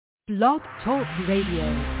Blog Talk Radio.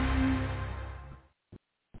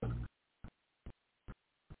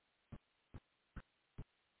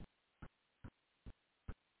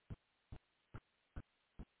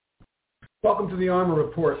 Welcome to the ARMOR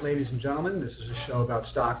Report, ladies and gentlemen. This is a show about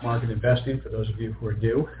stock market investing for those of you who are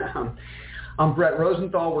new. I'm Brett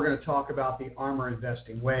Rosenthal. We're going to talk about the ARMOR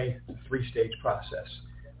Investing Way, the three-stage process.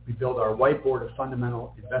 We build our whiteboard of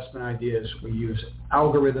fundamental investment ideas. We use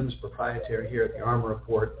algorithms, proprietary here at the ARMOR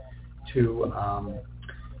Report, to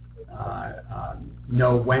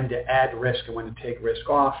know when to add risk and when to take risk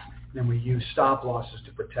off. And then we use stop losses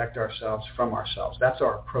to protect ourselves from ourselves. That's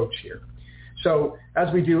our approach here. So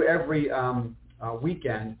as we do every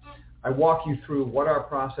weekend, I walk you through what our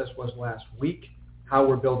process was last week, how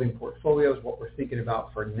we're building portfolios, what we're thinking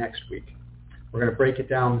about for next week. We're going to break it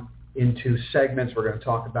down into segments. We're going to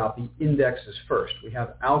talk about the indexes first. We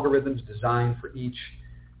have algorithms designed for each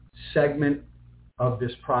segment of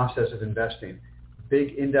this process of investing.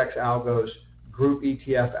 Big index algos, group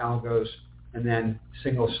ETF algos, and then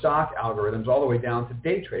single stock algorithms all the way down to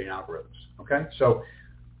day trading algorithms. Okay? So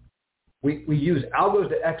we use algos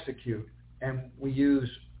to execute, and we use,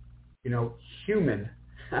 human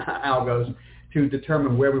algos to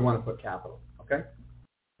determine where we want to put capital, okay?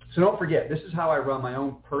 So don't forget, this is how I run my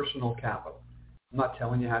own personal capital. I'm not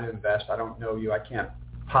telling you how to invest. I don't know you. I can't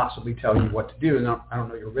possibly tell you what to do, and I don't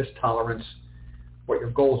know your risk tolerance, what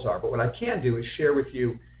your goals are. But what I can do is share with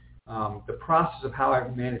you the process of how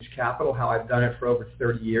I've managed capital, how I've done it for over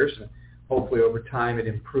 30 years, and hopefully over time it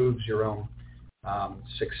improves your own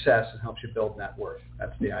success and helps you build net worth.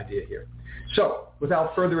 That's the idea here. So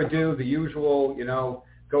without further ado, the usual,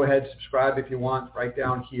 go ahead, subscribe if you want, right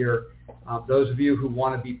down here. Those of you who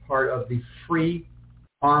want to be part of the free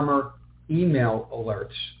ARMOR email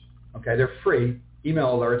alerts, okay, they're free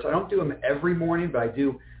email alerts. I don't do them every morning, but I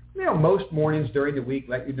do, most mornings during the week,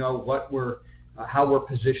 let you know what how we're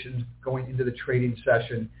positioned going into the trading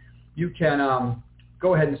session. You can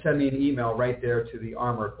go ahead and send me an email right there to the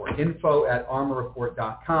ARMOR Report,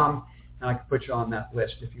 info@armorreport.com, and I can put you on that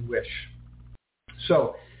list if you wish.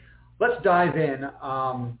 So let's dive in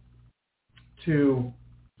to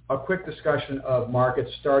a quick discussion of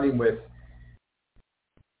markets, starting with,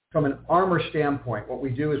 from an ARMOR standpoint, what we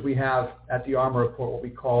do is we have at the ARMOR Report what we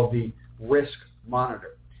call the Risk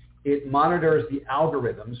Monitor. It monitors the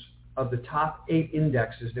algorithms of the top 8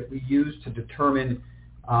 indexes that we use to determine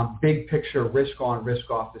big picture risk on,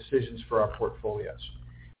 risk off decisions for our portfolios.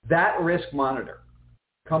 That risk monitor,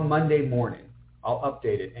 come Monday morning, I'll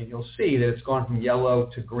update it, and you'll see that it's gone from yellow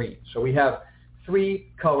to green. So we have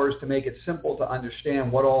 3 colors to make it simple to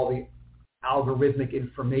understand what all the algorithmic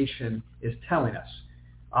information is telling us.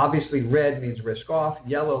 Obviously, red means risk off.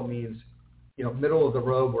 Yellow means, middle of the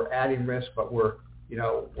road, we're adding risk, but we're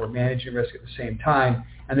managing risk at the same time.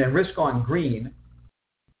 And then risk on green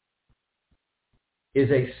is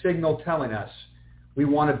a signal telling us we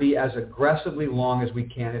want to be as aggressively long as we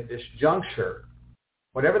can at this juncture,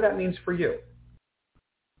 whatever that means for you.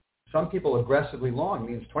 Some people aggressively long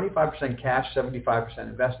means 25% cash, 75%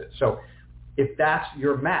 invested. So if that's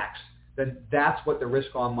your max, then that's what the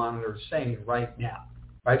risk on monitor is saying right now,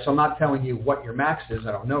 right? So I'm not telling you what your max is.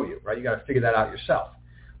 I don't know you, right? You got to figure that out yourself.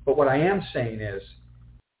 But what I am saying is,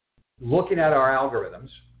 looking at our algorithms,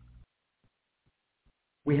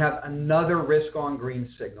 we have another risk on green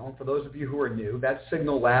signal. And for those of you who are new, that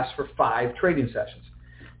signal lasts for 5 trading sessions.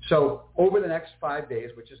 So over the next 5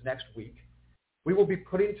 days, which is next week, we will be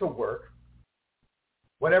putting to work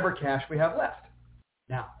whatever cash we have left.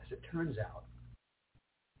 Now, as it turns out,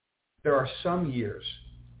 there are some years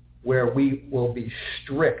where we will be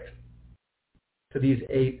strict to these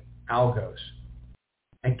 8 algos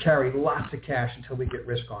and carry lots of cash until we get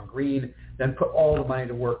risk on green, then put all the money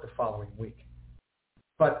to work the following week.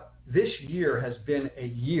 But this year has been a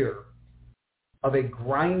year of a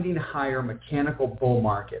grinding higher mechanical bull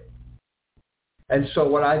market. And so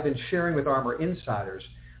what I've been sharing with ARMOR insiders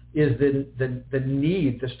is the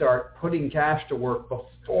need to start putting cash to work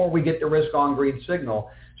before we get the risk on green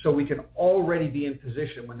signal, so we can already be in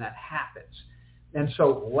position when that happens. And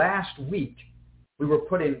so last week, we were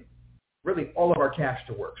putting really all of our cash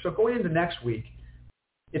to work. So going into next week,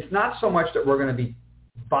 it's not so much that we're going to be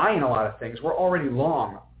buying a lot of things. We're already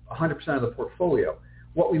long 100% of the portfolio.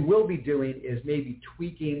 What we will be doing is maybe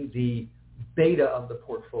tweaking the beta of the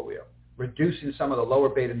portfolio, reducing some of the lower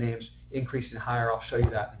beta names, increasing higher. I'll show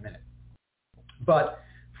you that in a minute. But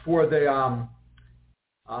for the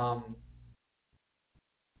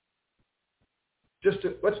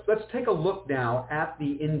let's take a look now at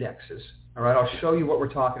the indexes. All right, I'll show you what we're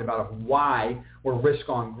talking about of why we're risk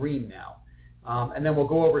on green now. And then we'll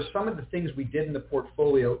go over some of the things we did in the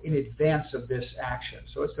portfolio in advance of this action.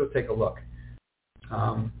 So let's go take a look.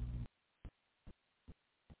 We'll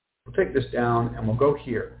take this down and we'll go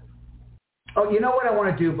here. Oh, you know what I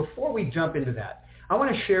want to do before we jump into that? I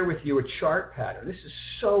want to share with you a chart pattern. This is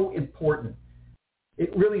so important.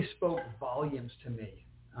 It really spoke volumes to me.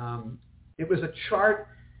 It was a chart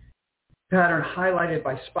pattern highlighted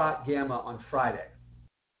by Spot Gamma on Friday.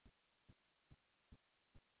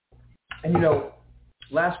 And,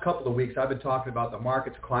 last couple of weeks I've been talking about the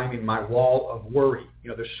markets climbing my wall of worry.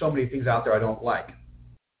 There's so many things out there I don't like.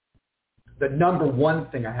 The number one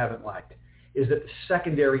thing I haven't liked is that the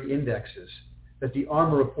secondary indexes that the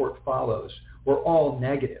ARMA report follows were all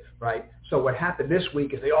negative, right? So what happened this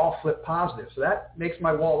week is they all flipped positive. So that makes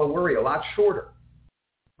my wall of worry a lot shorter.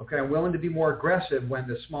 Okay, I'm willing to be more aggressive when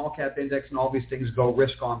the small cap index and all these things go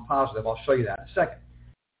risk on positive. I'll show you that in a second.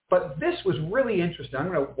 But this was really interesting.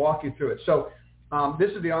 I'm going to walk you through it. So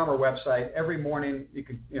this is the ARMA website. Every morning, you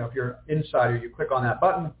can, if you're an insider, you click on that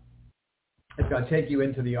button. It's going to take you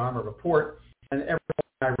into the ARMA report. And every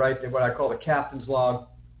morning I write what I call the captain's log.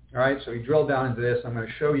 All right, so you drill down into this. I'm going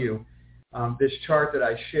to show you this chart that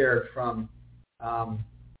I shared from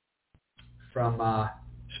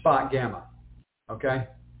Spot Gamma. Okay,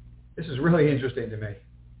 this is really interesting to me.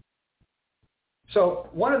 So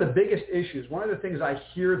one of the biggest issues, one of the things I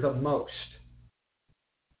hear the most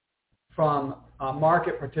from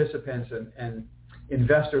market participants and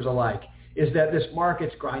investors alike is that this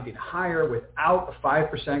market's grinding higher without a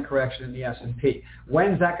 5% correction in the S&P.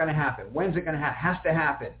 When's that going to happen? When's it going to happen? Has to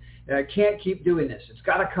happen. I can't keep doing this. It's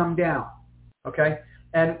got to come down. Okay?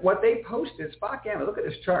 And what they posted, Spot Gamma, look at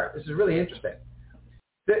this chart. This is really interesting.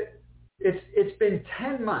 It's been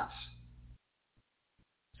 10 months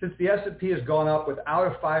since the S&P has gone up without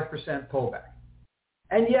a 5% pullback.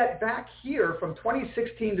 And yet back here from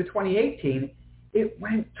 2016 to 2018, it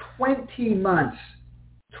went 20 months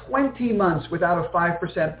without a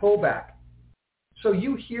 5% pullback. So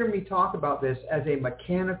you hear me talk about this as a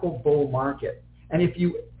mechanical bull market. And if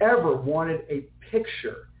you ever wanted a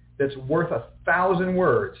picture that's worth 1,000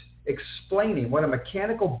 words explaining what a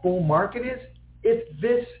mechanical bull market is, it's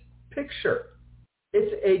this picture.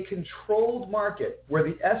 It's a controlled market where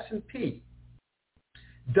the S&P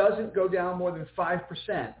doesn't go down more than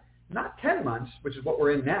 5%, not 10 months, which is what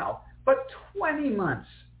we're in now, but 20 months.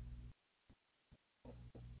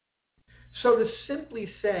 So to simply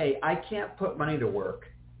say, I can't put money to work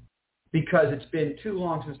because it's been too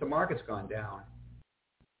long since the market's gone down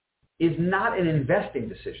is not an investing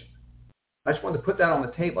decision. I just wanted to put that on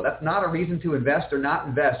the table. That's not a reason to invest or not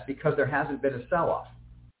invest because there hasn't been a sell-off.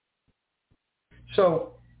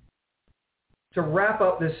 So to wrap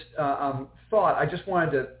up this thought, I just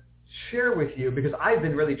wanted to share with you, because I've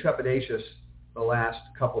been really trepidatious the last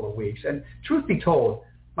couple of weeks. And truth be told,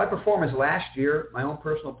 my performance last year, my own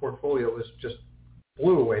personal portfolio, was just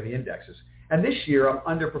blew away the indexes. And this year, I'm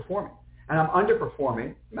underperforming. And I'm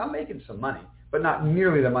underperforming. I'm making some money, but not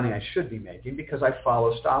nearly the money I should be making because I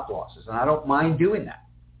follow stop losses. And I don't mind doing that.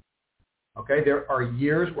 Okay, there are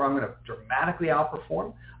years where I'm going to dramatically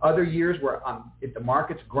outperform. Other years where if the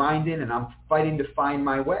market's grinding and I'm fighting to find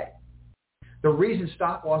my way. The reason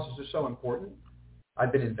stop losses are so important,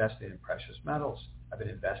 I've been investing in precious metals. I've been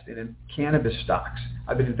investing in cannabis stocks.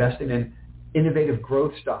 I've been investing in innovative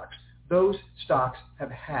growth stocks. Those stocks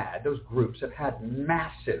those groups have had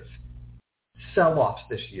massive sell-offs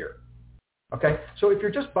this year. Okay, so if you're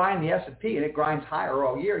just buying the S&P and it grinds higher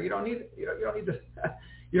all year, you don't need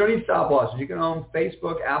stop losses. You can own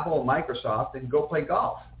Facebook, Apple, and Microsoft and go play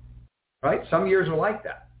golf. Right? Some years are like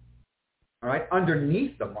that. All right?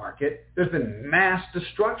 Underneath the market, there's been mass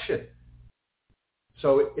destruction.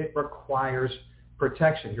 So it requires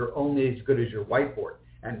protection. You're only as good as your whiteboard.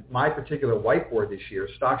 And my particular whiteboard this year,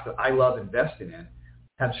 stocks that I love investing in,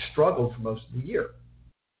 have struggled for most of the year.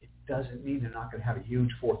 It doesn't mean they're not going to have a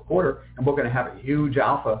huge fourth quarter and we're going to have a huge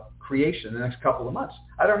alpha creation in the next couple of months.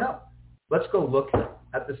 I don't know. Let's go look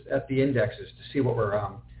at the indexes to see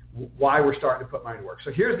why we're starting to put money to work.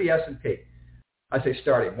 So here's the S&P. I say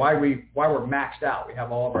starting. Why we're maxed out. We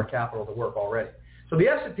have all of our capital to work already. So the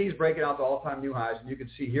S&P is breaking out to all-time new highs, and you can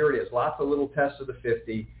see here it is. Lots of little tests of the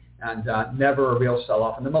 50 and never a real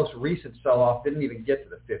sell-off. And the most recent sell-off didn't even get to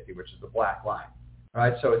the 50, which is the black line. All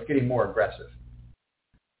right, so it's getting more aggressive.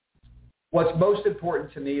 What's most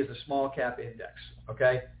important to me is the small cap index,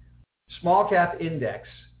 okay? Small cap index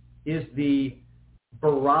is the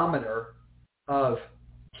barometer of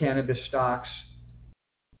cannabis stocks,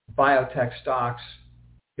 biotech stocks,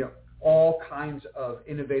 all kinds of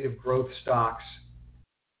innovative growth stocks.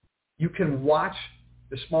 You can watch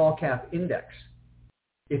the small cap index.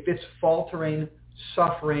 if it's faltering,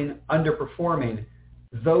 suffering, underperforming,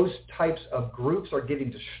 those types of groups are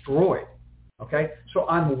getting destroyed. Okay? So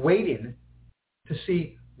I'm waiting to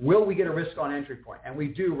see, will we get a risk on entry point? And we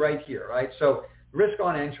do right here, right? So risk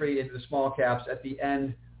on entry into the small caps at the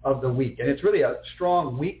end of the week. And it's really a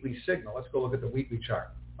strong weekly signal. Let's go look at the weekly chart.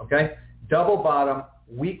 Okay? Double bottom,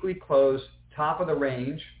 weekly close, top of the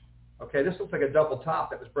range. Okay, this looks like a double top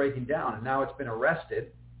that was breaking down, and now it's been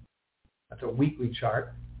arrested. That's a weekly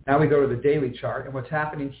chart. Now we go to the daily chart, and what's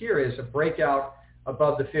happening here is a breakout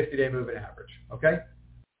above the 50-day moving average. Okay?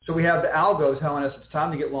 So we have the algos telling us it's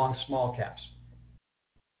time to get long small caps.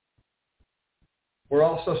 We're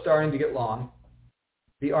also starting to get long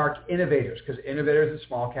the ARK innovators, because innovators and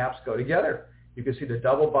small caps go together. You can see the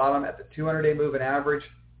double bottom at the 200-day moving average,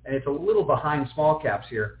 and it's a little behind small caps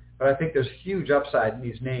here, but I think there's huge upside in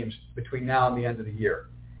these names between now and the end of the year.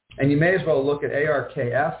 And you may as well look at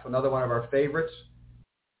ARKF, another one of our favorites.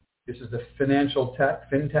 This is the financial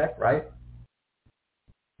tech, fintech, right?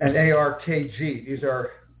 And ARKG, these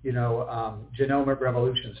are, genomic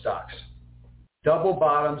revolution stocks. Double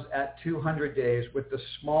bottoms at 200 days with the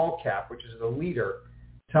small cap, which is the leader,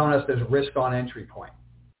 telling us there's risk on entry point.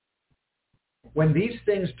 When these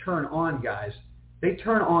things turn on, guys, they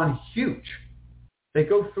turn on huge. They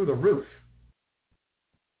go through the roof.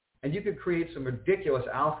 And you could create some ridiculous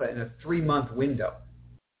alpha in a 3-month window.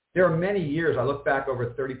 There are many years, I look back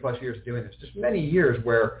over 30-plus years doing this, just many years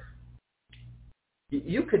where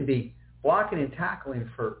you could be blocking and tackling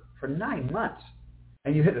for 9 months,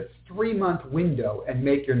 and you hit a 3-month window and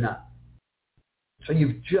make your nut. So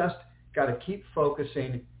you've just got to keep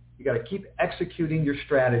focusing. You got to keep executing your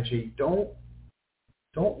strategy. Don't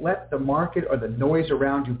let the market or the noise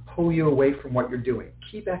around you pull you away from what you're doing.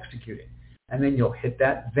 Keep executing, and then you'll hit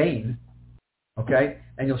that vein, okay,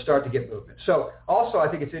 and you'll start to get movement. So also I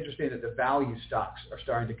think it's interesting that the value stocks are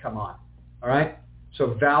starting to come on, all right?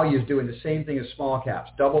 So value is doing the same thing as small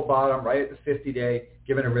caps. Double bottom right at the 50-day,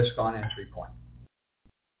 given a risk on entry point.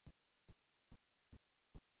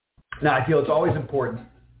 Now, I feel it's always important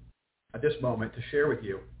at this moment to share with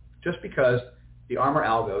you, just because the ARMR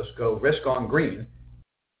algos go risk on green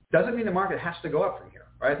doesn't mean the market has to go up from here,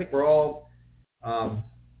 right? I think we're all, I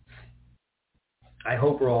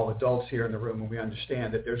hope we're all adults here in the room and we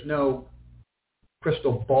understand that there's no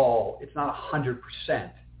crystal ball. It's not 100%,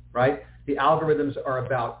 right? The algorithms are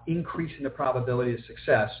about increasing the probability of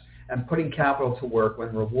success and putting capital to work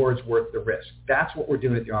when reward's worth the risk. That's what we're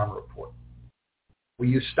doing at the ARMR Report. We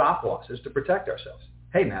use stop losses to protect ourselves.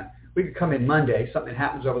 Hey, man, we could come in Monday, something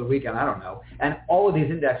happens over the weekend, I don't know, and all of these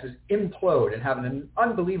indexes implode and have an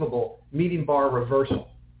unbelievable median bar reversal.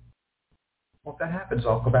 Well, if that happens,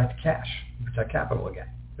 I'll go back to cash and protect capital again,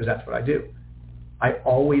 because that's what I do. I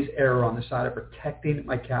always err on the side of protecting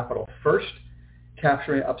my capital first,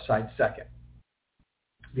 capturing upside second.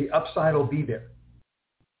 The upside will be there.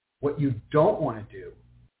 What you don't want to do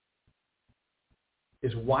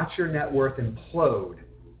is watch your net worth implode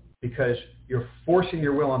because you're forcing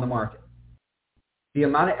your will on the market. The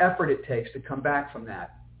amount of effort it takes to come back from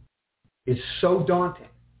that is so daunting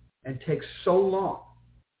and takes so long.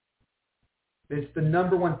 It's the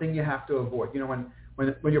number one thing you have to avoid.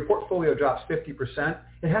 When your portfolio drops 50%,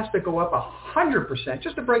 it has to go up 100%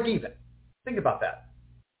 just to break even. Think about that,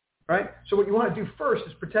 right? So what you want to do first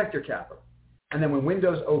is protect your capital. And then when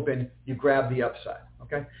windows open, you grab the upside,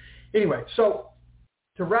 okay? Anyway, so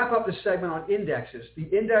to wrap up this segment on indexes, the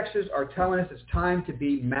indexes are telling us it's time to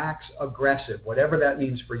be max aggressive, whatever that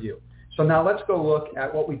means for you. So now let's go look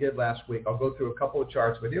at what we did last week. I'll go through a couple of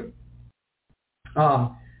charts with you. A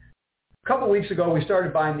couple of weeks ago, we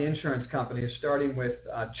started buying the insurance companies, starting with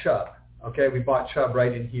Chubb. Okay, we bought Chubb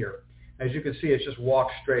right in here. As you can see, it's just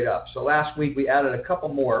walked straight up. So last week, we added a couple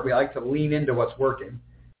more. We like to lean into what's working.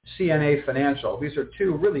 CNA Financial. These are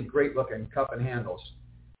two really great-looking cup and handles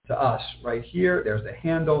to us. Right here, there's the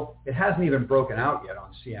handle. It hasn't even broken out yet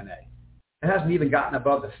on CNA. It hasn't even gotten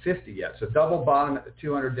above the 50 yet. So double bottom at the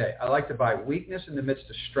 200-day. I like to buy weakness in the midst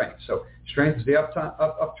of strength. So strength is the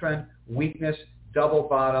uptrend, weakness, double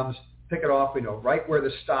bottoms. Pick it off. We know right where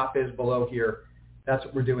the stop is below here. That's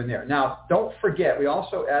what we're doing there. Now, don't forget, we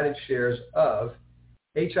also added shares of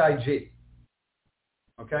HIG.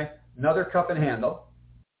 Okay? Another cup and handle.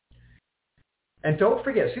 And don't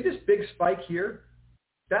forget, see this big spike here?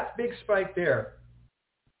 That big spike there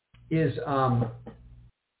is,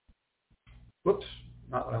 whoops,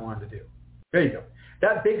 not what I wanted to do. There you go.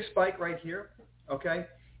 That big spike right here, okay,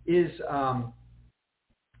 is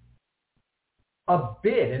a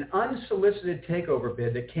bid, an unsolicited takeover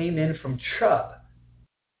bid that came in from Chubb,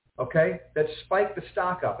 okay, that spiked the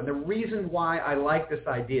stock up. And the reason why I like this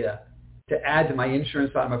idea to add to my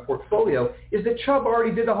insurance side of my portfolio is that Chubb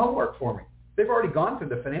already did the homework for me. They've already gone through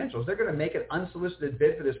the financials. They're going to make an unsolicited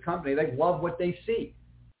bid for this company. They love what they see.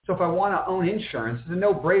 So if I want to own insurance, it's a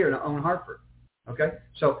no-brainer to own Hartford. Okay?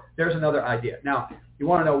 So there's another idea. Now, you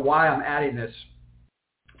want to know why I'm adding this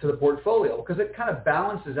to the portfolio, because it kind of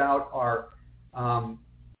balances out our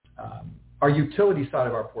utility side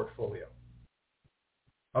of our portfolio.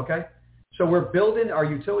 Okay? So we're building our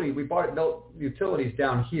utility. We built utilities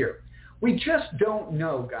down here. We just don't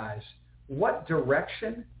know, guys, what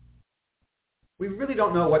direction. We really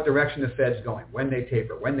don't know what direction the Fed's going, when they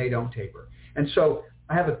taper, when they don't taper. And so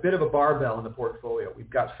I have a bit of a barbell in the portfolio. We've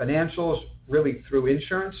got financials really through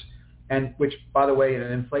insurance, and which, by the way, in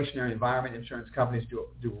an inflationary environment, insurance companies do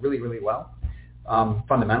really, really well,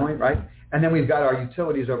 fundamentally, right? And then we've got our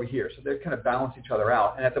utilities over here. So they kind of balance each other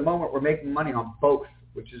out. And at the moment, we're making money on both,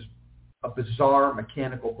 which is a bizarre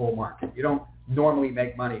mechanical bull market. You don't normally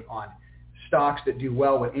make money on stocks that do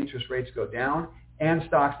well when interest rates go down and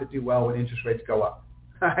stocks that do well when interest rates go up.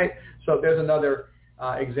 All right? So there's another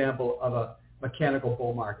example of a mechanical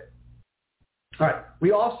bull market. All right.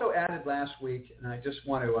 We also added last week, and I just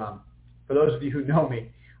want to, for those of you who know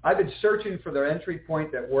me, I've been searching for their entry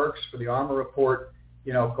point that works for the ARMOR report,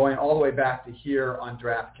 going all the way back to here on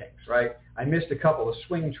DraftKings, right? I missed a couple of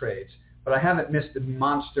swing trades, but I haven't missed the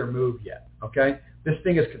monster move yet, okay? This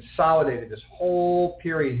thing has consolidated this whole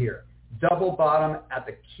period here. Double bottom at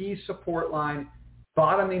the key support line,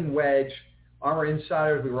 bottoming wedge. ARMOR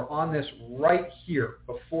Insiders, we were on this right here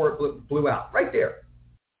before it blew out, right there.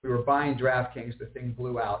 We were buying DraftKings, the thing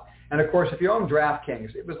blew out. And of course, if you own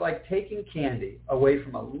DraftKings, it was like taking candy away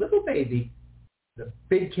from a little baby, the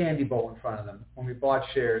big candy bowl in front of them, when we bought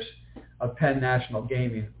shares of Penn National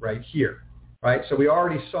Gaming right here, right? So we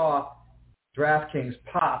already saw DraftKings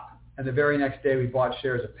pop, and the very next day we bought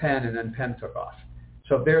shares of Penn, and then Penn took off.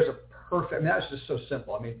 So there's a perfect, that's just so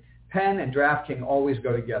simple. I mean, Penn and DraftKings always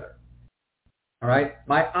go together. All right?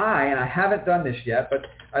 My eye, and I haven't done this yet, but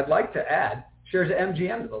I'd like to add shares of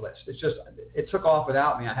MGM to the list. It's just, it took off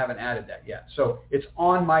without me. I haven't added that yet. So it's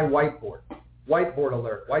on my whiteboard. Whiteboard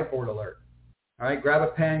alert, whiteboard alert. All right? Grab a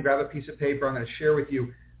pen, grab a piece of paper. I'm going to share with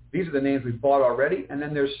you, these are the names we've bought already, and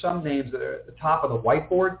then there's some names that are at the top of the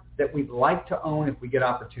whiteboard that we'd like to own if we get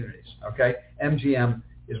opportunities. Okay? MGM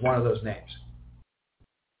is one of those names.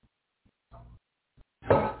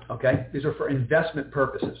 Okay? These are for investment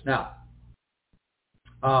purposes. Now,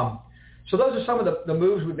 so those are some of the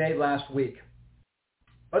moves we made last week.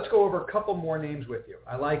 Let's go over a couple more names with you.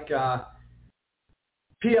 I like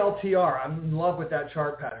PLTR. I'm in love with that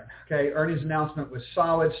chart pattern. Okay, earnings announcement was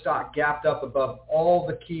solid. Stock gapped up above all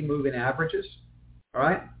the key moving averages. All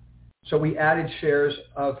right? So we added shares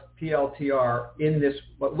of PLTR in this,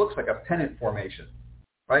 what looks like a pennant formation.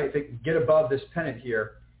 Right? If it can get above this pennant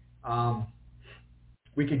here,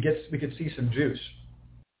 we could see some juice.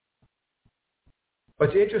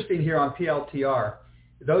 What's interesting here on PLTR,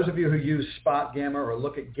 those of you who use spot gamma or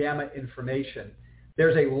look at gamma information,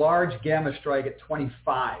 there's a large gamma strike at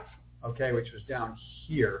 25, okay, which was down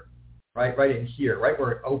here, right in here, right where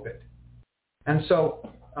it opened. And so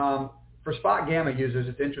for spot gamma users,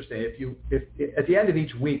 it's interesting. If at the end of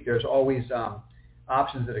each week, there's always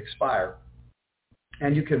options that expire.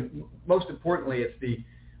 And you can, most importantly, it's the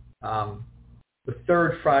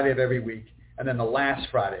third Friday of every week, and then the last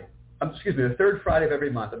Friday. The third Friday of every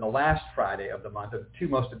month and the last Friday of the month are the two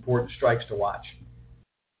most important strikes to watch.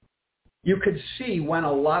 You could see when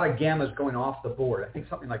a lot of gamma is going off the board. I think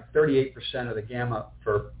something like 38% of the gamma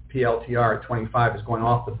for PLTR at 25 is going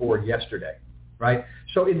off the board yesterday, right?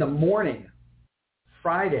 So in the morning,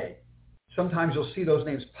 Friday, sometimes you'll see those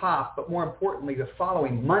names pop, but more importantly, the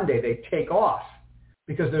following Monday, they take off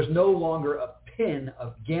because there's no longer a pin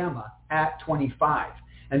of gamma at 25.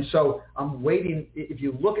 And so I'm waiting. If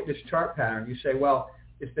you look at this chart pattern, you say, well,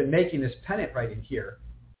 it's been making this pennant right in here,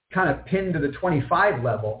 kind of pinned to the 25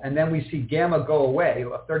 level, and then we see gamma go away,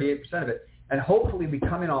 38% of it, and hopefully we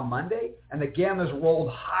come in on Monday, and the gamma's rolled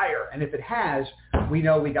higher. And if it has, we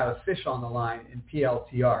know we got a fish on the line in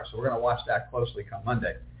PLTR. So we're going to watch that closely come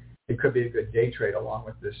Monday. It could be a good day trade along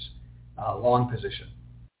with this long position.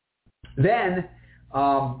 Then,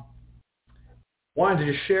 wanted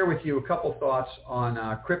to just share with you a couple thoughts on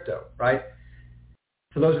crypto, right?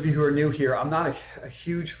 For those of you who are new here, I'm not a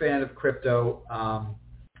huge fan of crypto,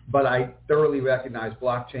 but I thoroughly recognize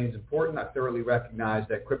blockchain is important. I thoroughly recognize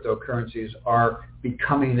that cryptocurrencies are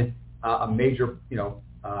becoming a major,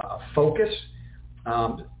 focus.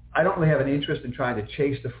 I don't really have an interest in trying to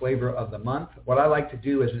chase the flavor of the month. What I like to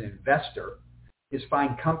do as an investor is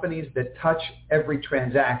find companies that touch every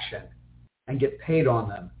transaction and get paid on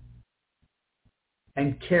them.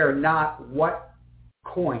 and care not what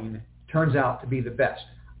coin turns out to be the best.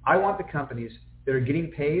 I want the companies that are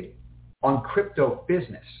getting paid on crypto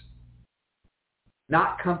business,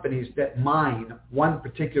 not companies that mine one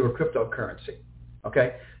particular cryptocurrency,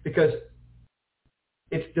 okay? Because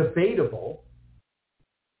it's debatable,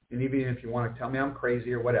 and even if you want to tell me I'm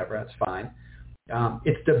crazy or whatever, that's fine.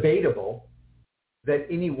 It's debatable that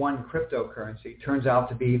any one cryptocurrency turns out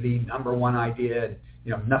to be the number one idea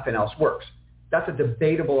and nothing else works. That's a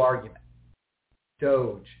debatable argument.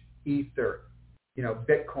 Doge, Ether,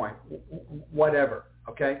 Bitcoin, whatever,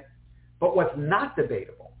 okay? But what's not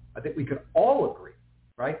debatable, I think we can all agree,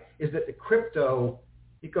 right, is that the crypto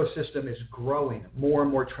ecosystem is growing. More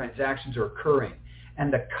and more transactions are occurring.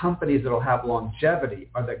 And the companies that will have longevity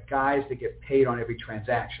are the guys that get paid on every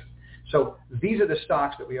transaction. So these are the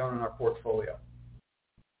stocks that we own in our portfolio.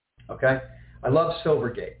 Okay? I love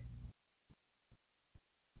Silvergate.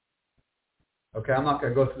 Okay, I'm not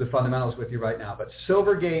going to go through the fundamentals with you right now, but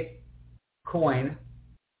Silvergate Coinbase,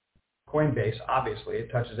 obviously, it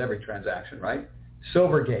touches every transaction, right?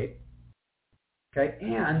 Silvergate. Okay,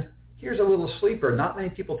 and here's a little sleeper not many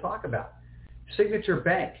people talk about. Signature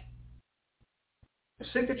Bank.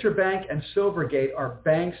 Signature Bank and Silvergate are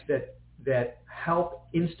banks that help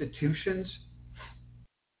institutions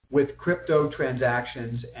with crypto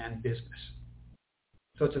transactions and business.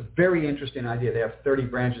 So it's a very interesting idea. They have 30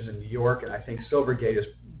 branches in New York, and I think Silvergate is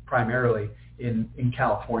primarily in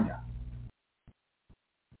California.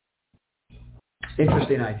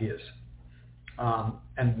 Interesting ideas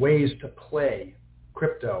and ways to play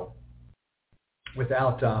crypto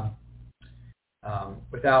without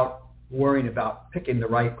worrying about picking the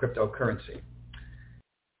right cryptocurrency.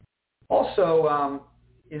 Also,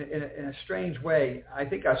 in a strange way, I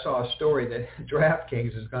think I saw a story that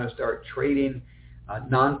DraftKings is going to start trading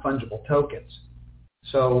non-fungible tokens.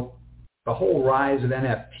 So the whole rise of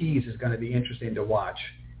NFTs is going to be interesting to watch.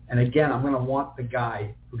 And again, I'm going to want the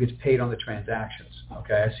guy who gets paid on the transactions.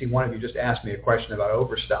 Okay, I see one of you just asked me a question about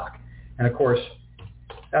Overstock. And of course,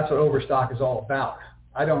 that's what Overstock is all about.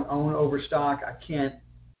 I don't own Overstock. I can't.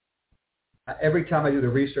 Every time I do the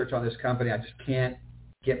research on this company, I just can't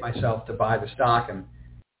get myself to buy the stock. And with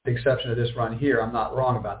the exception of this run here, I'm not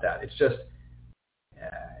wrong about that. It's just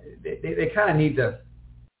they kind of need to,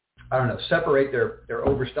 separate their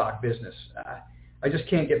Overstock business. I just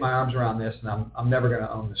can't get my arms around this, and I'm never going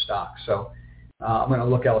to own the stock. So I'm going to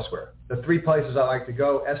look elsewhere. The three places I like to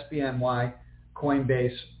go: SBNY,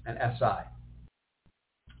 Coinbase, and SI.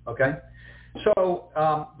 Okay? So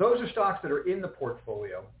those are stocks that are in the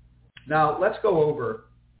portfolio. Now, let's go over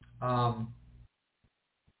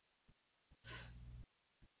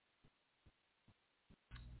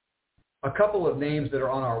a couple of names that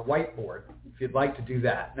are on our whiteboard, if you'd like to do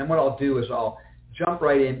that. And then what I'll do is I'll jump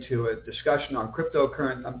right into a discussion on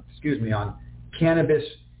on cannabis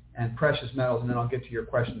and precious metals, and then I'll get to your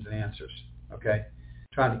questions and answers, okay?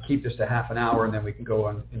 Trying to keep this to half an hour, and then we can go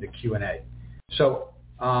on into Q&A. So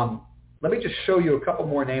let me just show you a couple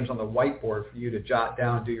more names on the whiteboard for you to jot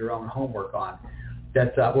down and do your own homework on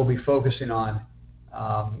that we'll be focusing on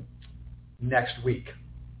next week.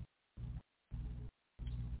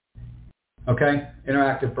 Okay,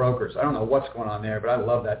 Interactive Brokers. I don't know what's going on there, but I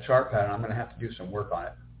love that chart pattern. I'm going to have to do some work on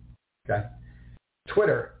it. Okay.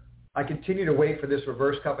 Twitter. I continue to wait for this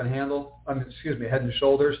reverse cup and handle, head and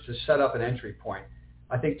shoulders to set up an entry point.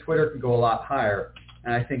 I think Twitter can go a lot higher,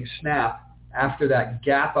 and I think Snap, after that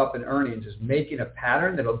gap up in earnings, is making a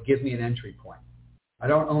pattern that'll give me an entry point. I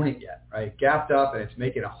don't own it yet, right? Gapped up, and it's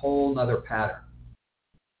making a whole nother pattern.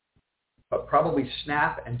 But probably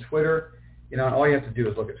Snap and Twitter, and all you have to do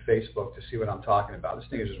is look at Facebook to see what I'm talking about. This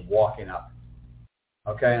thing is just walking up.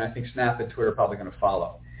 Okay, and I think Snap and Twitter are probably going to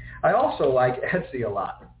follow. I also like Etsy a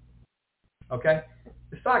lot. Okay,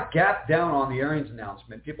 the stock gapped down on the earnings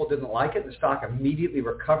announcement. People didn't like it. The stock immediately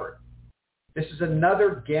recovered. This is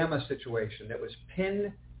another gamma situation that was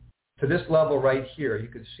pinned to this level right here. You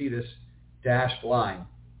can see this dashed line.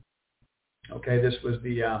 Okay, this was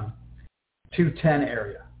the 210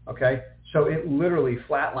 area. Okay, so it literally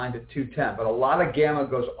flatlined at 210. But a lot of gamma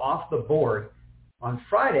goes off the board on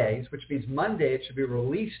Fridays, which means Monday it should be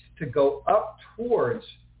released to go up towards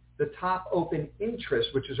the top open interest,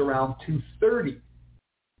 which is around 230.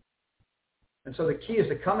 And so the key is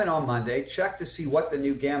to come in on Monday, check to see what the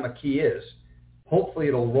new gamma key is. Hopefully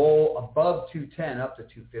it'll roll above 210 up to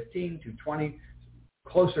 215, 220,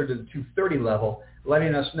 closer to the 230 level,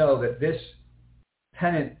 letting us know that this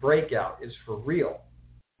pennant breakout is for real,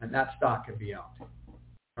 and that stock can be owned. All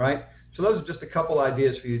right? So those are just a couple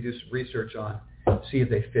ideas for you to do some research on, see if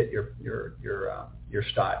they fit your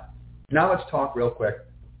style. Now let's talk real quick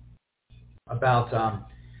about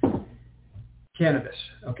cannabis,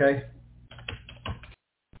 okay?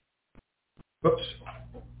 Whoops.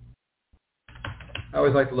 I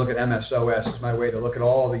always like to look at MSOS as my way to look at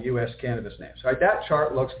all the U.S. cannabis names. All right, that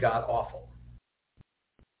chart looks god-awful.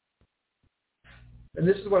 And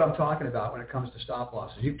this is what I'm talking about when it comes to stop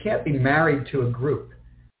losses. You can't be married to a group.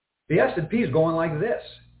 The S&P is going like this,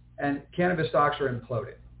 and cannabis stocks are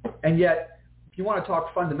imploding. And yet, if you want to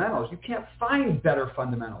talk fundamentals, you can't find better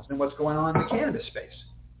fundamentals than what's going on in the cannabis space.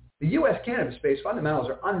 The U.S. cannabis space fundamentals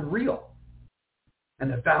are unreal, and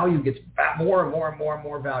the value gets more and more and more and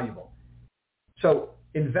more valuable. So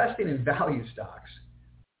investing in value stocks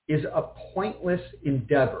is a pointless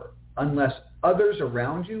endeavor unless others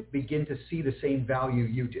around you begin to see the same value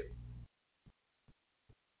you do.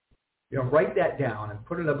 You know, write that down and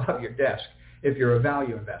put it above your desk if you're a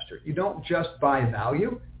value investor. You don't just buy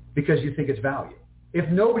value because you think it's value. If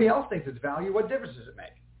nobody else thinks it's value, what difference does it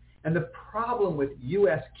make? And the problem with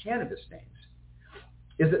U.S. cannabis names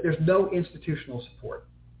is that there's no institutional support.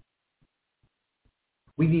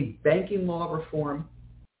 We need banking law reform.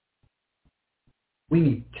 We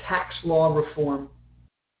need tax law reform.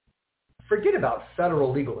 Forget about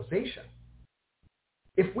federal legalization.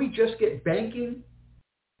 If we just get banking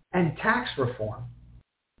and tax reform,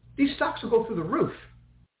 these stocks will go through the roof.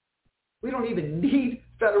 We don't even need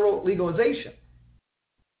federal legalization.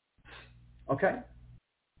 Okay?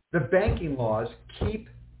 The banking laws keep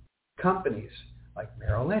companies like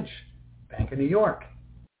Merrill Lynch, Bank of New York,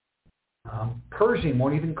 Pershing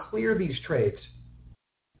won't even clear these trades.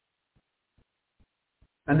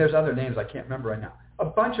 And there's other names I can't remember right now. A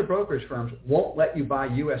bunch of brokerage firms won't let you buy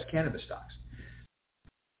U.S. cannabis stocks.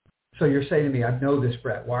 So you're saying to me, I know this,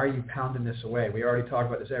 Brett. Why are you pounding this away? We already talk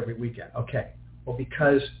about this every weekend. Okay. Well,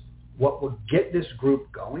 because what will get this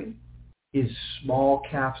group going is small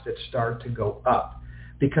caps that start to go up.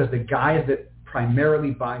 Because the guys that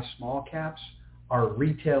primarily buy small caps are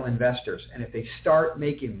retail investors. And if they start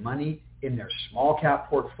making money in their small cap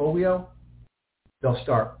portfolio, they'll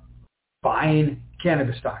start buying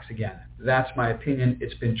cannabis stocks again. That's my opinion.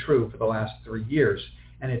 It's been true for the last 3 years.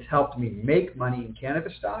 And it's helped me make money in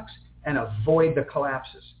cannabis stocks and avoid the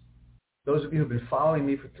collapses. Those of you who've been following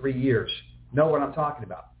me for 3 years know what I'm talking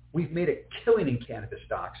about. We've made a killing in cannabis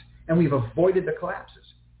stocks, and we've avoided the collapses.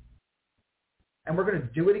 And we're going to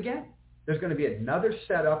do it again. There's going to be another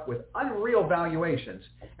setup with unreal valuations,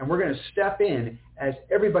 and we're going to step in as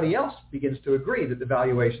everybody else begins to agree that the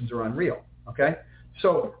valuations are unreal. Okay?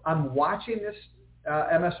 So I'm watching this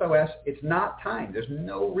MSOS. It's not time. There's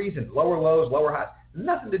no reason. Lower lows, lower highs.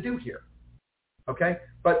 Nothing to do here. Okay?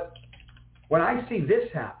 But when I see this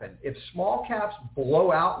happen, if small caps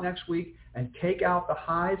blow out next week and take out the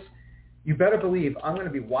highs, you better believe I'm going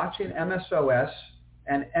to be watching MSOS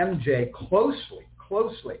and MJ closely.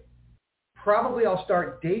 Probably I'll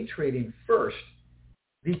start day trading first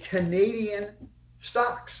the Canadian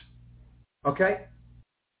stocks. Okay?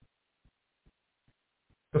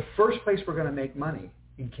 The first place we're going to make money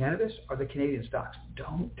in cannabis are the Canadian stocks.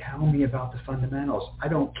 Don't tell me about the fundamentals. I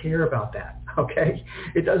don't care about that, okay?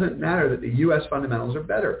 It doesn't matter that the U.S. fundamentals are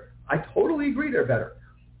better. I totally agree they're better.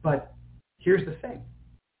 But here's the thing.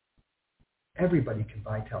 Everybody can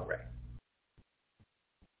buy Tilray.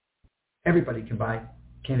 Everybody can buy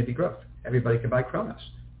Canopy Growth. Everybody can buy Cronos.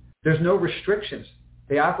 There's no restrictions.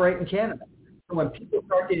 They operate in Canada. So when people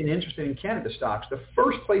start getting interested in cannabis stocks, the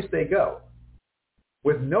first place they go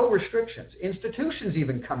with no restrictions, institutions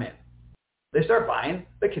even come in. They start buying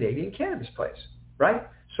the Canadian cannabis place, right?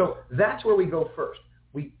 So that's where we go first.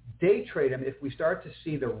 We day trade them if we start to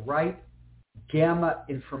see the right gamma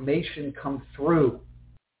information come through.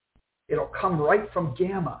 It'll come right from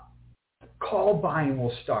gamma. Call buying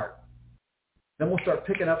will start. Then we'll start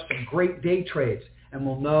picking up some great day trades, and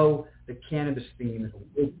we'll know the cannabis theme is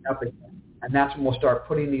waking up again. And that's when we'll start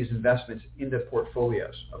putting these investments into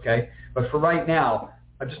portfolios, okay? But for right now,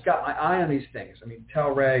 I've just got my eye on these things. I mean,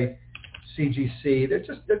 Tilray, CGC,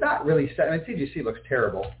 they're not really set. I mean, CGC looks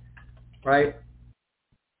terrible, right?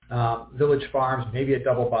 Village Farms, maybe a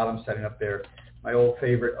double bottom setting up there. My old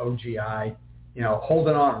favorite, OGI,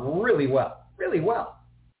 holding on really well,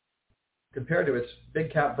 compared to its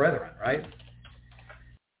big cap brethren, right?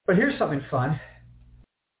 But here's something fun.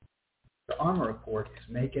 The Armor Report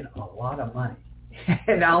is making a lot of money.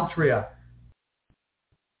 And Altria,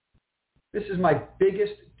 this is my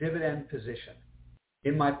biggest dividend position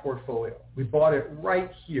in my portfolio. We bought it right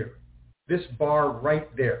here, this bar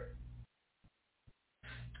right there.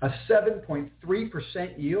 A 7.3%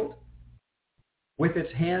 yield with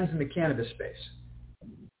its hands in the cannabis space.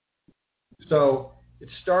 So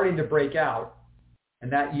it's starting to break out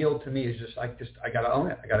And that yield to me is I got to own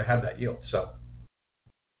it. I got to have that yield. So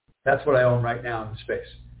that's what I own right now in the space.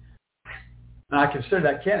 And I consider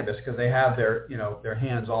that cannabis because they have their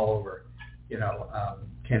hands all over,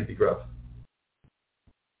 Canopy Growth.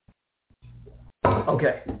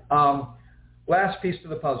 Okay. Last piece to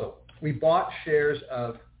the puzzle. We bought shares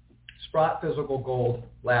of Sprott Physical Gold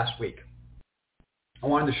last week. I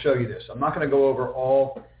wanted to show you this. I'm not going to go over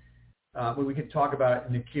all. We could talk about it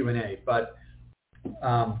in the Q&A, but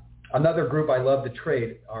another group I love to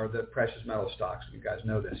trade are the precious metal stocks. You guys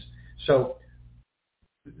know this. So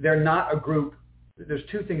they're not a group. There's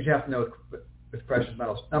two things you have to know with precious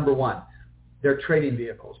metals. Number one, they're trading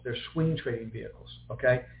vehicles. They're swing trading vehicles.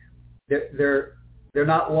 Okay, they're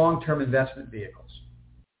not long-term investment vehicles.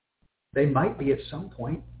 They might be at some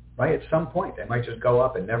point, right? At some point, they might just go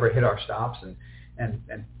up and never hit our stops, and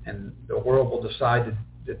the world will decide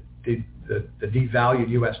that the devalued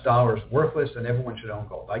U.S. dollar is worthless and everyone should own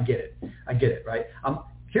gold. I get it, right?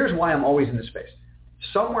 Here's why I'm always in this space.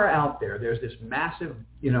 Somewhere out there, there's this massive,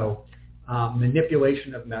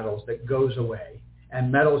 manipulation of metals that goes away,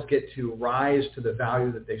 and metals get to rise to the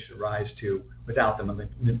value that they should rise to without the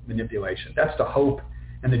manipulation. That's the hope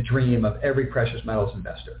and the dream of every precious metals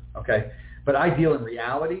investor, okay? But I deal in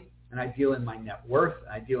reality, and I deal in my net worth,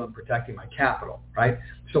 and I deal in protecting my capital, right?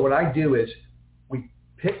 So what I do is we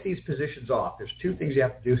pick these positions off. There's two things you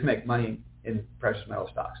have to do to make money in precious metal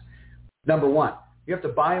stocks. Number one, you have to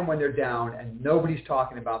buy them when they're down and nobody's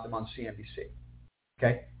talking about them on CNBC,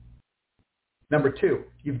 okay? Number two,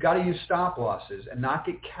 you've got to use stop losses and not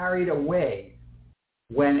get carried away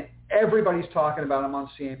when everybody's talking about them on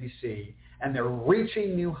CNBC and they're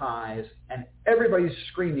reaching new highs and everybody's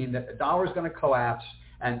screaming that the dollar is going to collapse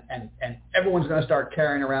and everyone's going to start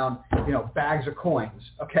carrying around, bags of coins,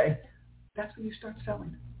 okay? That's when you start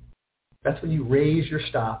selling. That's when you raise your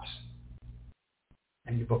stops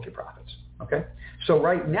and you book your profits, okay? So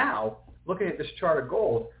right now, looking at this chart of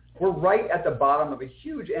gold, we're right at the bottom of a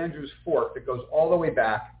huge Andrews fork that goes all the way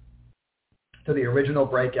back to the original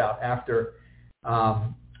breakout after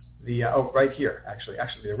right here, actually.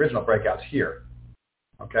 Actually, the original breakout's here,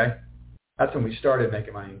 okay? That's when we started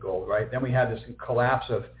making money in gold, right? Then we had this collapse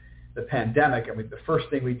of the pandemic, and the first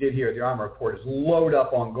thing we did here at the ARMR Report is load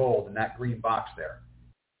up on gold in that green box there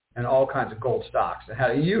and all kinds of gold stocks. It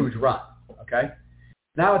had a huge run, okay?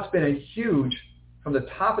 Now it's been a huge, from the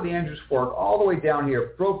top of the Andrews fork all the way down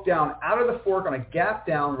here, broke down out of the fork on a gap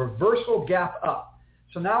down, reversal gap up.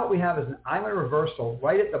 So now what we have is an island reversal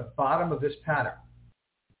right at the bottom of this pattern,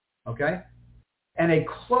 okay? And a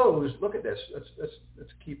close, look at this,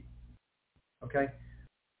 let's keep, okay?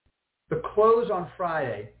 The close on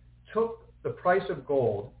Friday took the price of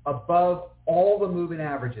gold above all the moving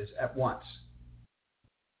averages at once.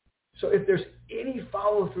 So if there's any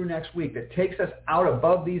follow-through next week that takes us out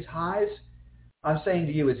above these highs, I'm saying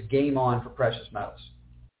to you it's game on for precious metals.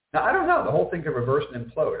 Now, I don't know. The whole thing could reverse and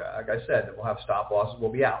implode. Like I said, we'll have stop losses.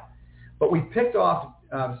 We'll be out. But we picked off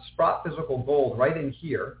Sprott Physical Gold right in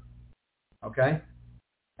here, okay?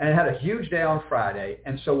 And it had a huge day on Friday.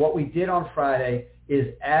 And so what we did on Friday is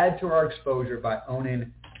add to our exposure by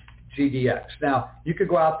owning GDX. Now, you could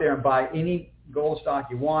go out there and buy any gold stock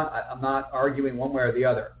you want. I'm not arguing one way or the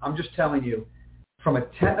other. I'm just telling you, from a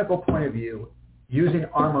technical point of view, using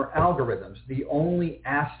ARMR algorithms, the only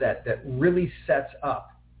asset that really sets up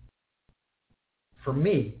for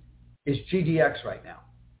me is GDX right now.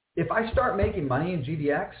 If I start making money in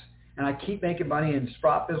GDX and I keep making money in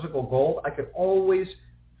Sprott Physical Gold, I could always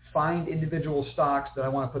find individual stocks that I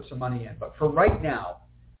want to put some money in. But for right now,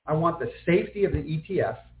 I want the safety of the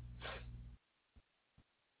ETF,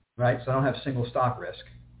 right? So I don't have single stock risk,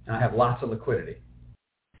 and I have lots of liquidity.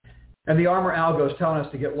 And the ARMR algo is telling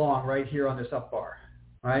us to get long right here on this up bar,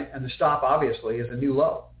 right? And the stop, obviously, is a new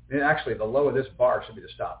low. And actually, the low of this bar should be the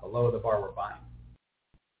stop. The low of the bar we're buying.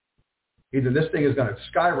 Either this thing is going to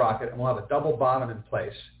skyrocket and we'll have a double bottom in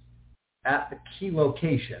place at the key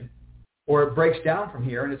location, or it breaks down from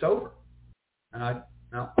here and it's over. And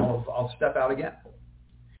I'll step out again.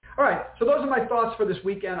 All right, so those are my thoughts for this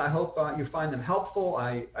weekend. I hope you find them helpful.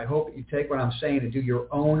 I hope that you take what I'm saying and do your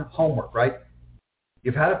own homework, right?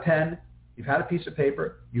 You've had a pen, you've had a piece of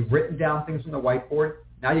paper, you've written down things on the whiteboard.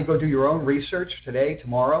 Now you go do your own research today,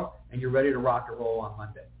 tomorrow, and you're ready to rock and roll on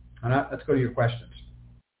Monday. All right, let's go to your questions.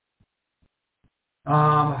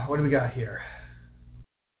 What do we got here?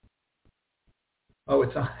 Oh,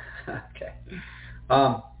 it's on. Okay.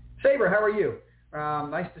 Saber, how are you?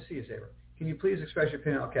 Nice to see you, Saber. Can you please express your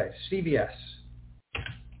opinion? Okay, CVS.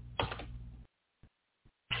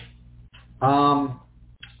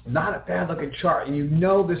 Not a bad looking chart, and you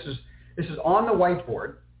know this is on the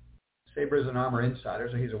whiteboard, Sabre is an Armor insider,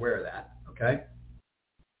 so he's aware of that, okay?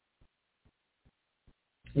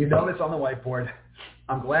 You know this on the whiteboard.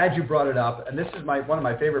 I'm glad you brought it up, and this is one of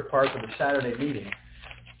my favorite parts of the Saturday meeting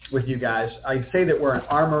with you guys. I say that we're an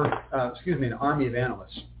army of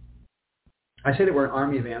analysts. I say that we're an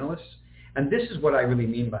army of analysts, and this is what I really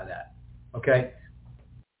mean by that, okay?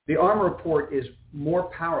 The Armor Report is more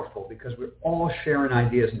powerful because we're all sharing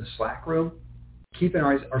ideas in the Slack room, keeping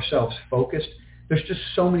ourselves focused. There's just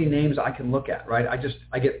so many names I can look at, right?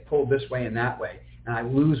 I get pulled this way and that way, and I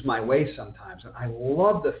lose my way sometimes. And I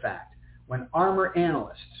love the fact when Armor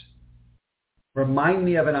analysts remind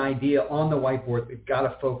me of an idea on the whiteboard we've got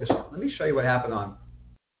to focus on. Let me show you what happened on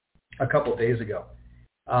a couple of days ago.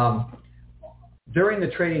 During the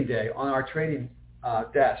trading day, on our trading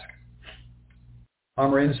desk,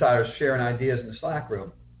 Armor insiders sharing ideas in the Slack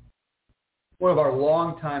room. One of our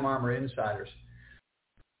longtime Armor insiders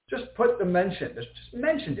just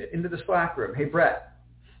mentioned it into the Slack room. Hey, Brett,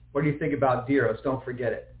 what do you think about Deere? Let's don't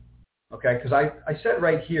forget it. Okay, because I said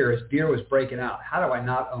right here as Deere was breaking out, how do I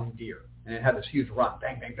not own Deere? And it had this huge run,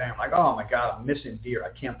 bang, bang, bang. I'm like, oh my God, I'm missing Deere.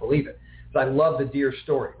 I can't believe it. But I love the Deere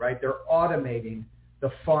story, right? They're automating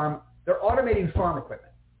farm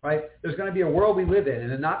equipment, right? There's going to be a world we live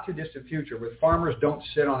in a not too distant future where farmers don't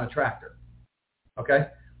sit on a tractor, okay?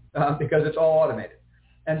 Because it's all automated.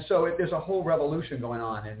 And so there's a whole revolution going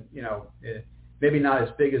on, and maybe not as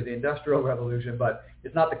big as the Industrial Revolution, but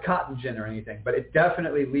it's not the cotton gin or anything. But it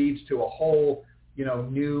definitely leads to a whole,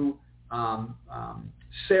 new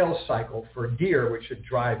sales cycle for Deere, which should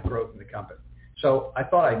drive growth in the company. So I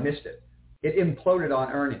thought I missed it. It imploded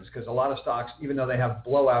on earnings because a lot of stocks, even though they have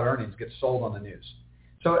blowout earnings, get sold on the news.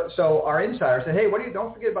 So our insider said, hey,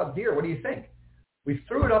 don't forget about Deere. What do you think? We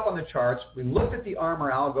threw it up on the charts. We looked at the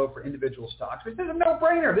Armor algo for individual stocks. We said, it's a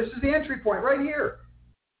no-brainer. This is the entry point right here.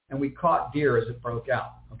 And we caught Deere as it broke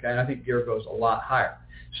out. Okay, and I think Deere goes a lot higher.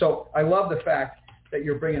 So I love the fact that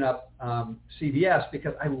you're bringing up CVS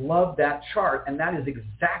because I love that chart, and that is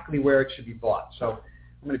exactly where it should be bought. So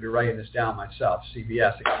I'm going to be writing this down myself,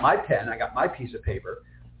 CVS. I got my pen. I got my piece of paper,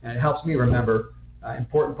 and it helps me remember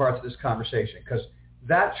important parts of this conversation because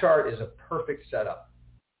that chart is a perfect setup.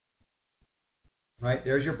 Right?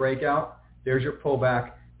 There's your breakout. There's your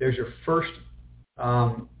pullback. There's your first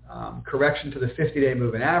correction to the 50-day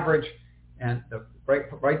moving average. And the right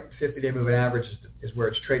 50-day moving average is where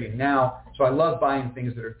it's trading now. So I love buying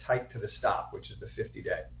things that are tight to the stop, which is the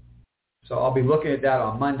 50-day. So I'll be looking at that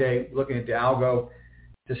on Monday, looking at the algo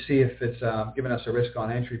to see if it's giving us a risk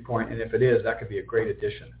on entry point. And if it is, that could be a great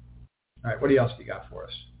addition. All right, what else do you got for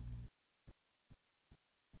us?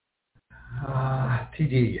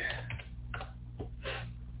 TD.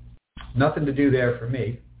 Nothing to do there for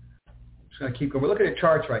me. I'm just going to keep going. We're looking at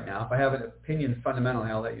charts right now. If I have an opinion fundamentally,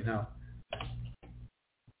 I'll let you know.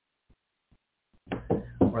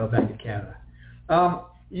 Royal Bank of Canada.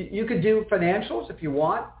 You could do financials if you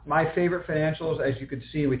want. My favorite financials, as you could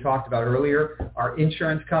see, we talked about earlier, are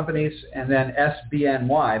insurance companies and then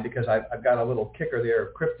SBNY because I've got a little kicker there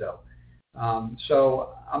of crypto.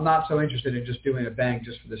 So I'm not so interested in just doing a bank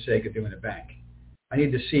just for the sake of doing a bank. I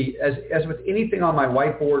need to see, as with anything on my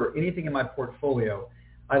whiteboard or anything in my portfolio,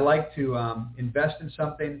 I like to invest in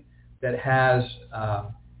something that has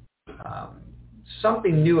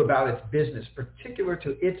something new about its business, particular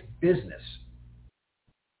to its business,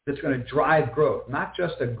 that's going to drive growth, not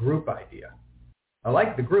just a group idea. I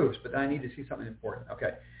like the groups, but I need to see something important.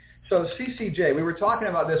 Okay, so CCJ, we were talking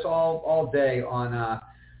about this all day on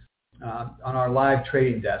our live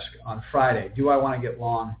trading desk on Friday. Do I want to get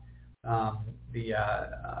long the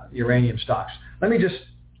uranium stocks? Let me just,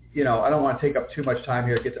 I don't want to take up too much time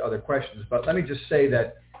here to get to other questions, but let me just say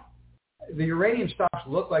that the uranium stocks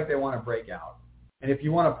look like they want to break out. And if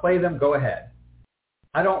you want to play them, go ahead.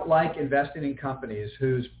 I don't like investing in companies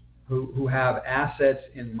who have assets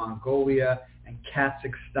in Mongolia and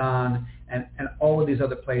Kazakhstan and all of these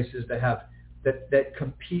other places that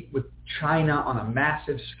compete with China on a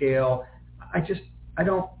massive scale.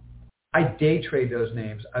 I day trade those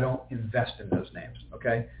names. I don't invest in those names,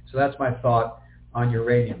 okay? So that's my thought on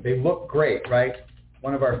uranium. They look great, right?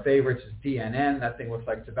 One of our favorites is DNN. That thing looks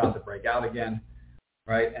like it's about to break out again,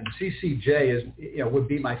 right? And CCJ would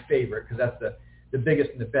be my favorite because that's the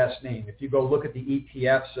biggest and the best name. If you go look at the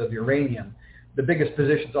ETFs of uranium, the biggest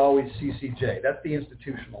position is always CCJ. That's the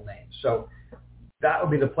institutional name. So that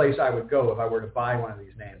would be the place I would go if I were to buy one of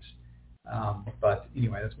these names. But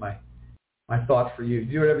anyway, that's my thought for you.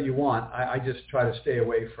 Do whatever you want. I just try to stay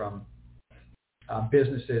away from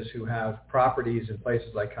businesses who have properties in places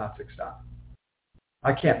like Kazakhstan.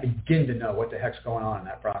 I can't begin to know what the heck's going on in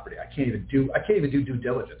that property. I can't even do due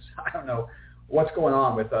diligence. I don't know what's going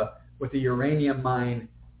on with with a uranium mine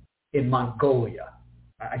in Mongolia.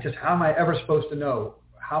 How am I ever supposed to know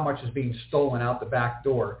how much is being stolen out the back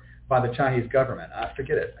door by the Chinese government?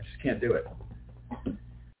 Forget it. I just can't do it.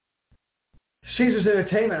 Caesars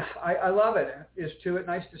Entertainment, I love it. Is to it.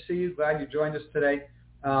 Nice to see you. Glad you joined us today.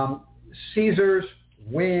 Caesars,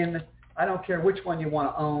 Wynn. I don't care which one you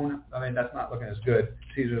want to own. I mean, that's not looking as good.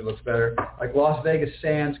 Caesars looks better. Like Las Vegas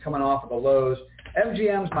Sands coming off of the lows.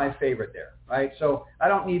 MGM's my favorite there, right? So I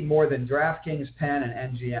don't need more than DraftKings, Penn,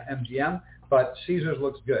 and MGM, but Caesars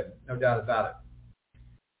looks good, no doubt about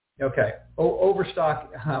it. Okay,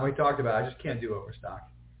 Overstock, we talked about it. I just can't do Overstock.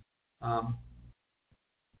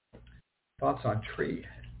 Thoughts on Tree?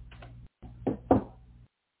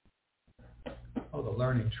 Oh, the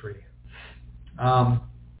Learning Tree. I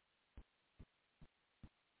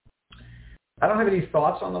don't have any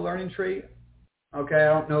thoughts on the Learning Tree. Okay, I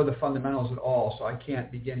don't know the fundamentals at all, so I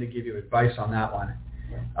can't begin to give you advice on that one.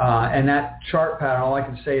 And that chart pattern, all I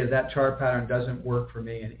can say is that chart pattern doesn't work for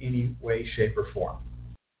me in any way, shape, or form.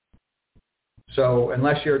 So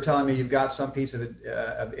unless you're telling me you've got some piece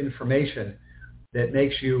of information that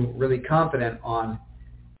makes you really confident on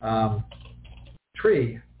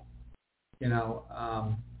Tree, there's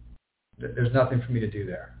nothing for me to do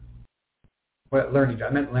there. Well, I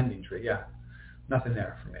meant Lending Tree, yeah. Nothing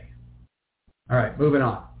there for me. All right, moving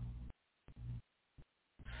on.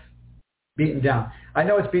 Beaten down. I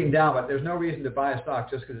know it's beaten down, but there's no reason to buy a stock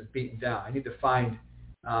just because it's beaten down. I need to find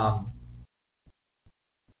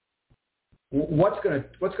what's going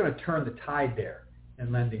to turn the tide there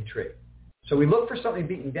in Lending Tree. So we look for something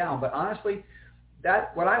beaten down, but honestly,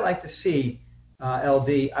 what I like to see,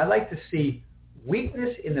 LD, I like to see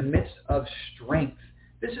weakness in the midst of strength.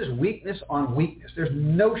 This is weakness on weakness. There's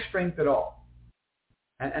no strength at all.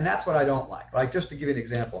 And that's what I don't like. Like, just to give you an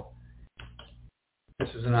example, this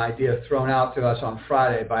is an idea thrown out to us on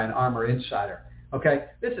Friday by an Armor Insider. Okay,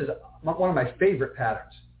 this is one of my favorite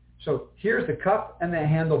patterns. So here's the cup and the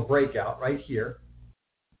handle breakout right here.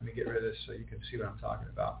 Let me get rid of this so you can see what I'm talking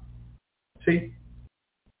about. See?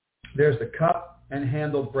 There's the cup and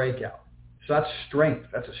handle breakout. So that's strength.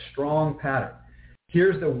 That's a strong pattern.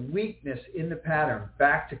 Here's the weakness in the pattern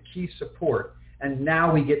back to key support, and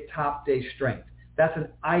now we get top day strength. That's an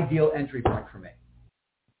ideal entry point for me.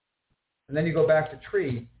 And then you go back to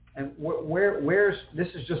Tree, and where's this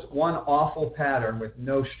is just one awful pattern with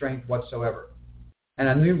no strength whatsoever. And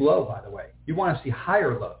a new low, by the way. You want to see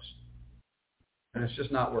higher lows. And it's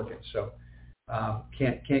just not working. So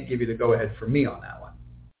can't give you the go-ahead for me on that one.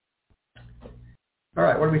 All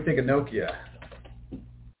right, what do we think of Nokia?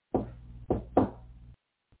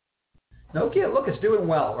 Nokia, look, it's doing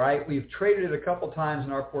well, right? We've traded it a couple times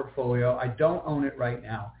in our portfolio. I don't own it right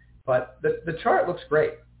now, but the chart looks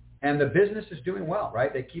great, and the business is doing well,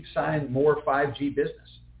 right? They keep signing more 5G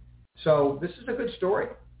business. So this is a good story.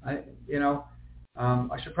 I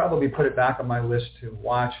should probably put it back on my list to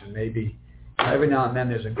watch, and maybe every now and then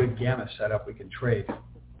there's a good gamma setup we can trade.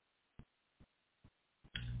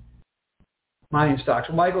 Mining stocks.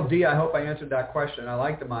 Well, Michael D., I hope I answered that question. I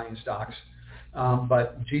like the mining stocks.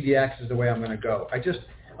 But GDX is the way I'm going to go.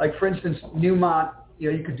 Like for instance, Newmont,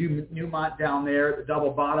 you could do Newmont down there at the double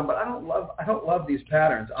bottom, but I don't love these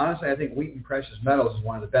patterns. Honestly, I think Wheaton Precious Metals is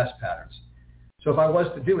one of the best patterns. So if I was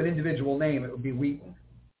to do an individual name, it would be Wheaton,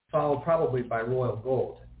 followed probably by Royal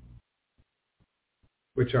Gold,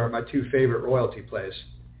 which are my two favorite royalty plays.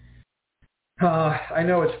 I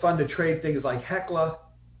know it's fun to trade things like Hecla,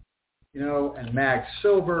 and Mag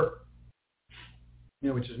Silver,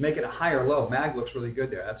 which is making a higher low. Mag looks really good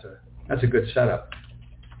there. That's a good setup.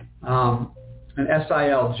 And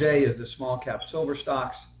SILJ is the small cap silver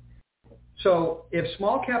stocks. So if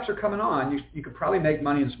small caps are coming on, you could probably make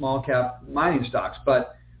money in small cap mining stocks.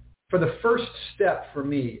 But for the first step for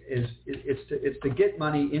me it's to get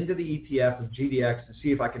money into the ETF of GDX and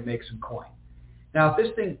see if I can make some coin. Now, if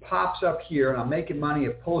this thing pops up here and I'm making money,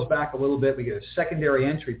 it pulls back a little bit, we get a secondary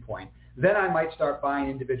entry point, then I might start buying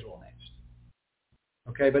individual names.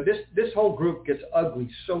 Okay, but this whole group gets ugly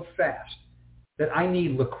so fast that I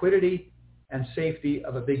need liquidity and safety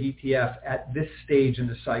of a big ETF at this stage in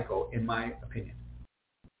the cycle, in my opinion.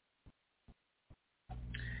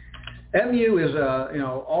 MU is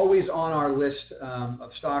always on our list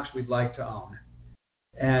of stocks we'd like to own,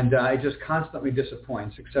 and it just constantly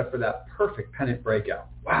disappoints, except for that perfect pennant breakout.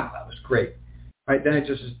 Wow, that was great. Right, then it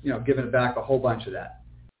just is giving it back a whole bunch of that.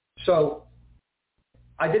 So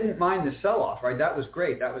I didn't mind the sell-off, right? That was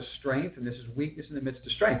great. That was strength, and this is weakness in the midst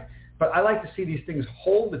of strength. But I like to see these things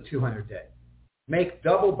hold the 200-day, make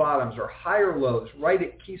double bottoms or higher lows right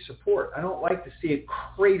at key support. I don't like to see it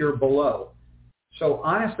crater below. So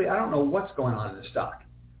honestly, I don't know what's going on in the stock.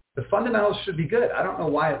 The fundamentals should be good. I don't know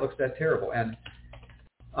why it looks that terrible. And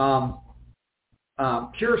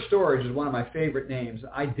Pure Storage is one of my favorite names.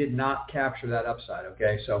 I did not capture that upside,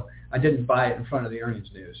 okay? So I didn't buy it in front of the earnings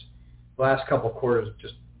news. The last couple of quarters,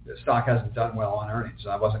 just the stock hasn't done well on earnings, so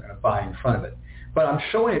I wasn't going to buy in front of it. But I'm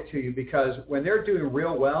showing it to you because when they're doing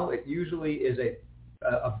real well, it usually is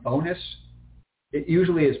a bonus. It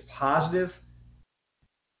usually is positive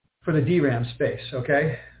for the DRAM space,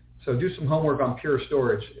 okay? So do some homework on Pure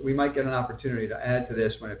Storage. We might get an opportunity to add to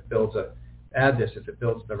this when it builds if it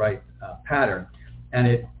builds the right pattern. And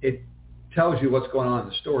it tells you what's going on in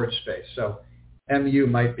the storage space. So MU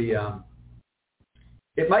might be,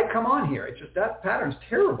 it might come on here. It's just that pattern's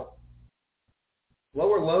terrible.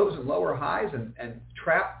 Lower lows and lower highs and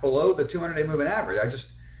trapped below the 200-day moving average.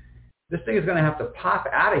 This thing is going to have to pop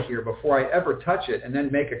out of here before I ever touch it and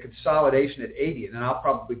then make a consolidation at 80, and then I'll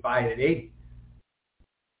probably buy it at 80.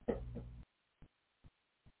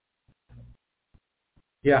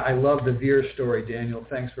 Yeah, I love the Veer story, Daniel.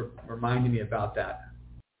 Thanks for reminding me about that.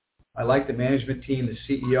 I like the management team. The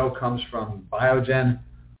CEO comes from Biogen.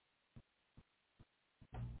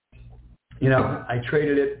 You know, I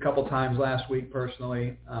traded it a couple times last week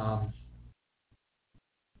personally.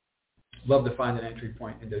 Love to find an entry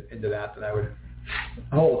point into that I would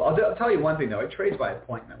hold. I'll tell you one thing, though. It trades by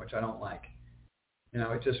appointment, which I don't like. You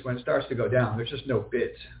know, it just, when it starts to go down, there's just no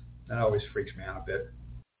bids. That always freaks me out a bit.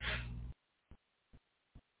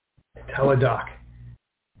 Teladoc.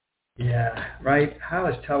 Yeah, right? How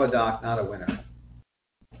is Teladoc not a winner?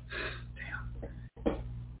 Damn.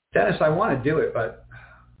 Dennis, I want to do it, but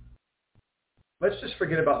let's just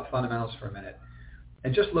forget about the fundamentals for a minute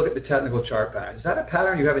and just look at the technical chart pattern. Is that a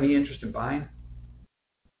pattern you have any interest in buying?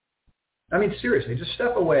 I mean, seriously, just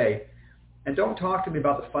step away and don't talk to me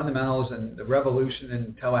about the fundamentals and the revolution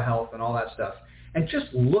in telehealth and all that stuff. And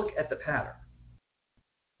just look at the pattern.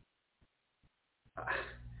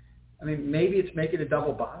 I mean, maybe it's making a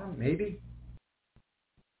double bottom, maybe.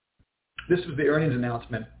 This was the earnings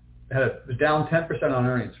announcement. It was down 10% on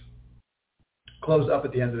earnings. Closed up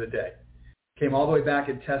at the end of the day. Came all the way back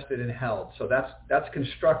and tested and held. So that's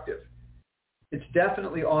constructive. It's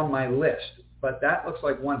definitely on my list, but that looks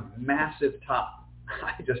like one massive top.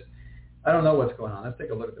 I don't know what's going on. Let's take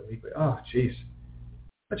a look at the weekly. Oh, geez.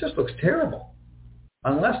 It just looks terrible.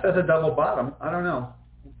 Unless that's a double bottom, I don't know.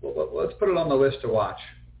 Let's put it on the list to watch.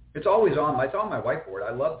 It's always on. It's on my whiteboard.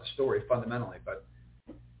 I love the story fundamentally, but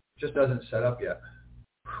it just doesn't set up yet.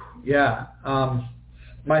 Yeah.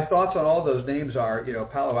 My thoughts on all those names are, you know,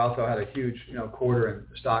 Palo Alto had a huge, quarter and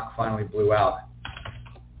the stock finally blew out.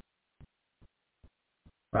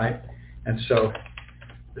 Right? And so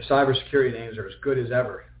the cybersecurity names are as good as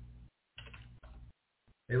ever.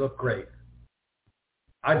 They look great.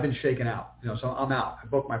 I've been shaken out, so I'm out. I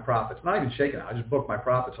booked my profits. Not even shaken out. I just booked my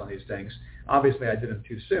profits on these things. Obviously, I did them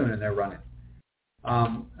too soon, and they're running.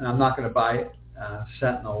 And I'm not going to buy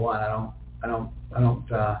SentinelOne. I don't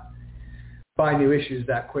buy new issues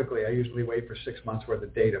that quickly. I usually wait for 6 months worth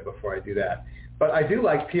of data before I do that. But I do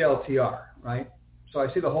like PLTR, right? So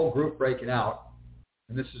I see the whole group breaking out,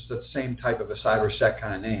 and this is the same type of a cybersec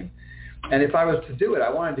kind of name. And if I was to do it,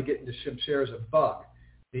 I wanted to get into some shares of Bug,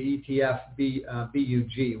 the ETF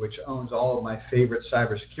BUG, which owns all of my favorite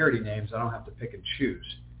cybersecurity names. I don't have to pick and choose.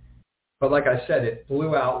 But like I said, it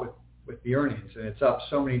blew out with the earnings, and it's up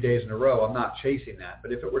so many days in a row. I'm not chasing that.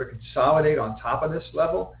 But if it were to consolidate on top of this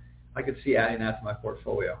level, I could see adding that to my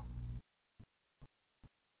portfolio.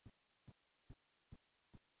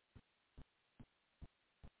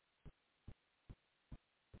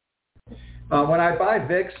 When I buy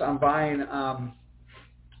VIX, I'm buying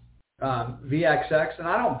VXX, and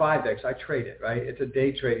I don't buy VIX. I trade it, right? It's a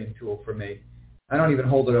day trading tool for me. I don't even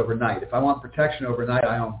hold it overnight. If I want protection overnight,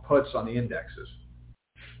 I own puts on the indexes.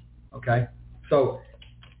 Okay? So,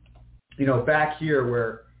 back here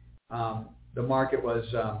where the market was,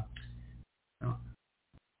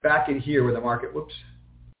 back in here where the market,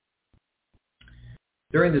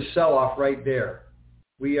 during the sell-off right there,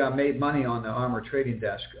 we made money on the Armor trading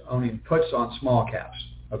desk owning puts on small caps,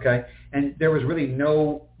 okay? And there was really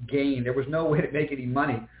no gain. There was no way to make any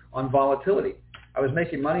money on volatility. I was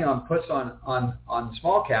making money on puts on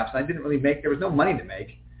small caps, and I didn't really make, there was no money to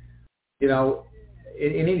make, in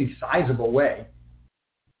any sizable way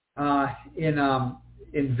in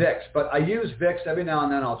VIX. But I use VIX every now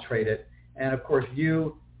and then. I'll trade it. And, of course,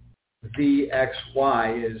 UVXY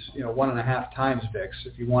is, 1.5 times VIX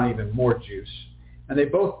if you want even more juice. And they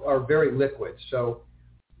both are very liquid. So,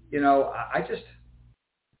 I just,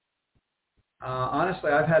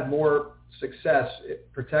 honestly, I've had more success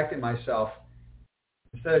protecting myself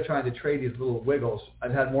instead of trying to trade these little wiggles,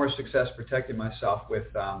 I've had more success protecting myself with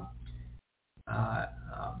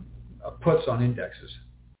puts on indexes.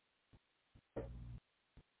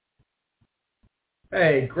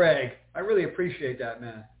 Hey, Greg, I really appreciate that,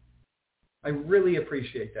 man. I really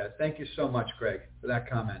appreciate that. Thank you so much, Greg, for that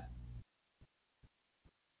comment.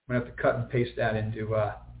 I'm going to have to cut and paste that into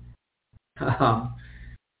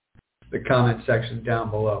the comment section down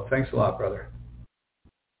below. Thanks a lot, brother.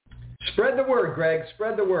 Spread the word, Greg.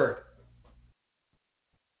 Spread the word.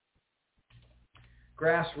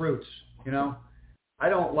 Grassroots, you know. I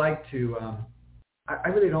don't like to, I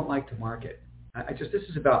really don't like to market. This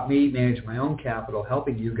is about me managing my own capital,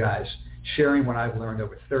 helping you guys, sharing what I've learned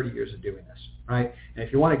over 30 years of doing this, right? And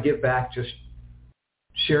if you want to give back, just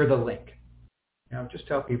share the link. You know, just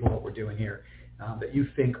tell people what we're doing here that you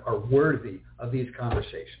think are worthy of these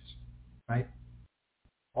conversations, right?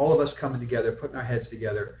 All of us coming together, putting our heads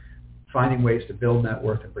together, finding ways to build net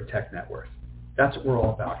worth and protect net worth. That's what we're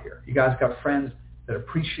all about here. You guys got friends that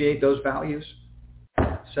appreciate those values?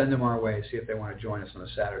 Send them our way. See if they want to join us on a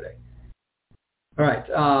Saturday. All right.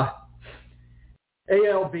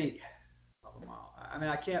 ALB. I mean,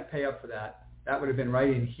 I can't pay up for that. That would have been right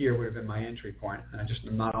in here, would have been my entry point, and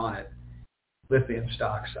I'm not on it. Lithium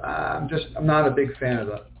stocks. I'm not a big fan of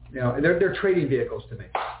the, you know, they're trading vehicles to me.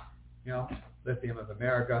 You know, Lithium of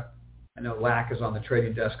America. I know LAC is on the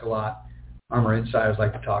trading desk a lot. Armor Insiders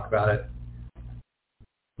like to talk about it.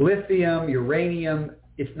 Lithium, uranium.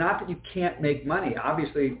 It's not that you can't make money.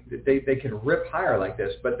 Obviously, they can rip higher like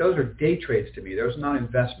this, but those are day trades to me. Those are not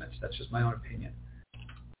investments. That's just my own opinion.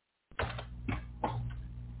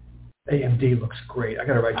 AMD looks great. I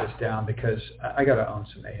got to write this down because I got to own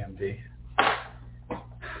some AMD.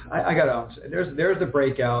 I got to own some. There's the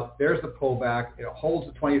breakout. There's the pullback. It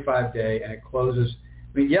holds the 25-day, and it closes.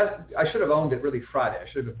 I mean, yes, I should have owned it really Friday.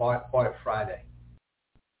 I should have bought it Friday.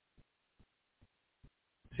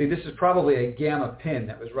 See, this is probably a gamma pin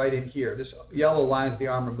that was right in here. This yellow line is the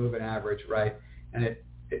armor moving average, right? And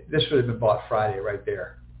this should have been bought Friday right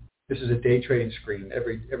there. This is a day trading screen.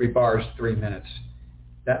 Every bar is 3 minutes.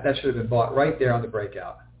 That should have been bought right there on the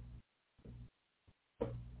breakout.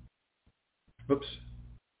 Oops.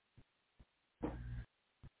 So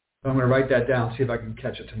I'm going to write that down, see if I can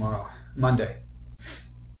catch it tomorrow, Monday.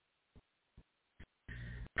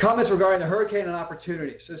 Comments regarding the hurricane and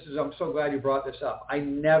opportunities. I'm so glad you brought this up. I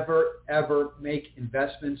never, ever make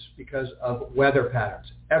investments because of weather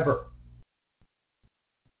patterns, ever.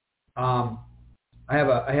 I have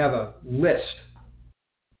a list.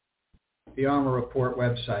 The Armor Report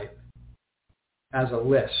website has a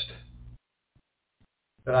list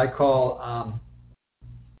that I call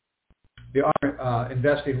the Armor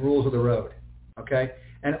Investing Rules of the Road, okay?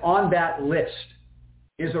 And on that list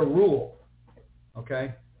is a rule,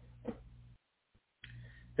 okay,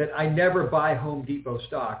 that I never buy Home Depot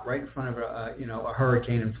stock right in front of a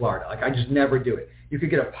hurricane in Florida. Like, I just never do it. You could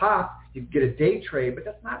get a pop, you could get a day trade, but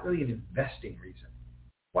that's not really an investing reason.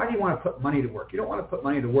 Why do you want to put money to work? You don't want to put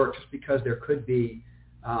money to work just because there could be,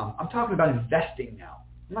 I'm talking about investing now.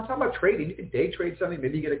 I'm not talking about trading. You can day trade something,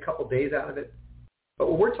 maybe you get a couple days out of it. But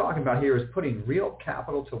what we're talking about here is putting real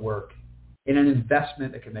capital to work in an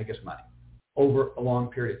investment that can make us money over a long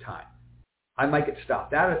period of time. I might get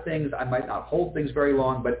stopped out of things. I might not hold things very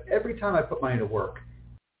long, but every time I put money to work,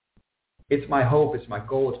 it's my hope, it's my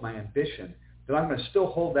goal, it's my ambition that I'm going to still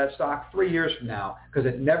hold that stock 3 years from now because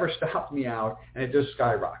it never stopped me out and it just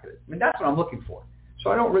skyrocketed. I mean, that's what I'm looking for.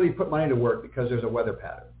 So I don't really put money to work because there's a weather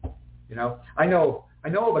pattern. You know, I know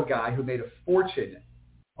of a guy who made a fortune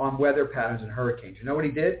on weather patterns and hurricanes. You know what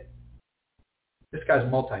he did? This guy's a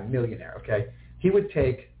multi-millionaire, okay? He would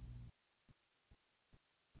take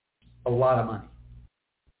a lot of money,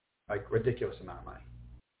 like ridiculous amount of money.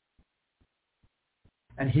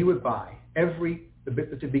 And he would buy at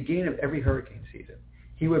the beginning of every hurricane season,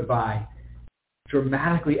 he would buy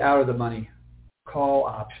dramatically out of the money call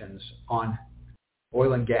options on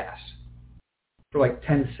oil and gas for like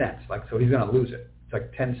 10 cents. Like, so he's going to lose it. It's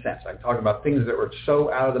like 10 cents. I'm talking about things that were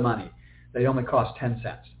so out of the money, they only cost 10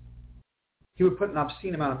 cents. He would put an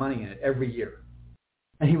obscene amount of money in it every year.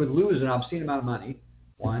 And he would lose an obscene amount of money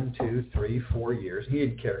 1, 2, 3, 4 years. He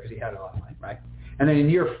didn't care because he had a lot of money, right? And then in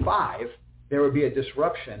year 5, there would be a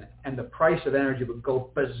disruption and the price of energy would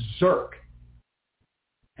go berserk.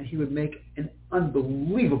 And he would make an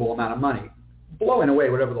unbelievable amount of money, blowing away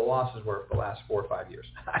whatever the losses were for the last 4 or 5 years.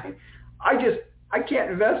 I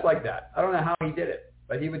can't invest like that. I don't know how he did it,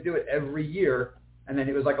 but he would do it every year. And then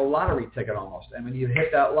it was like a lottery ticket almost. And when you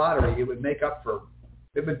hit that lottery, it would make up for,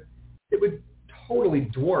 it would totally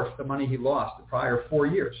dwarf the money he lost the prior 4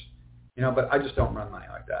 years. You know, but I just don't run money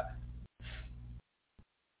like that.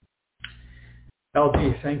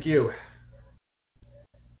 LG, thank you.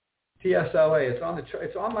 TSLA,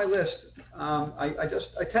 it's on my list.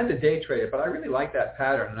 I tend to day trade it, but I really like that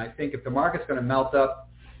pattern. And I think if the market's going to melt up,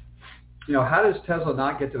 how does Tesla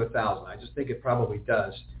not get to 1,000? I just think it probably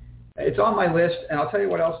does. It's on my list, and I'll tell you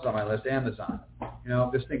what else is on my list. Amazon.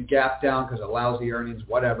 This thing gapped down because of lousy earnings,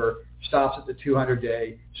 whatever, stops at the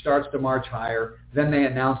 200-day, starts to march higher. Then they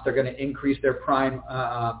announce they're going to increase their Prime,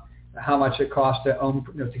 how much it costs to own,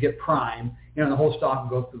 to get Prime, and the whole stock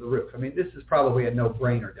will go through the roof. I mean, this is probably a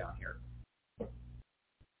no-brainer down here.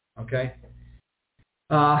 Okay?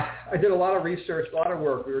 I did a lot of research, a lot of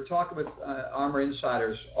work. We were talking with Armor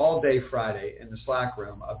Insiders all day Friday in the Slack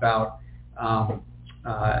room about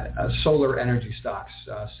solar energy stocks,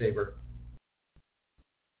 Saber.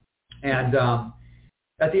 And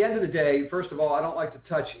at the end of the day, first of all, I don't like to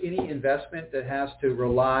touch any investment that has to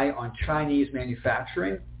rely on Chinese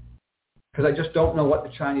manufacturing because I just don't know what the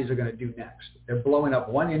Chinese are going to do next. They're blowing up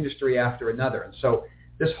one industry after another. And so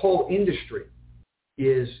this whole industry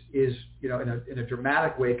is in a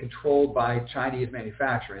dramatic way controlled by Chinese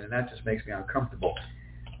manufacturing, and that just makes me uncomfortable.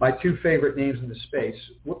 My two favorite names in the space,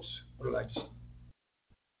 whoops, what did I just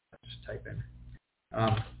type in,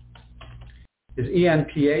 is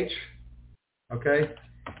ENPH, okay,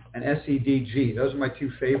 and SEDG. Those are my two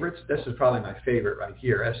favorites. This is probably my favorite right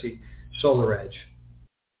here, Solar Edge.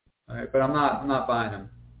 All right, but I'm not buying them.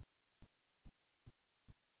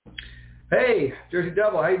 Hey, Jersey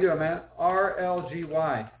Devil, how you doing, man?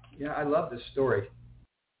 RLGY. Yeah, I love this story.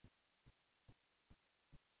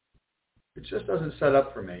 It just doesn't set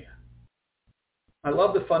up for me. I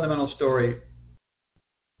love the fundamental story.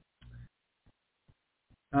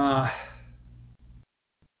 Are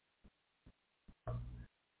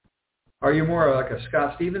you more like a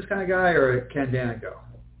Scott Stevens kind of guy or a Ken Danico?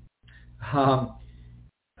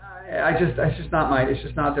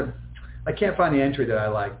 I can't find the entry that I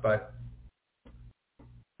like, but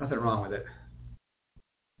nothing wrong with it.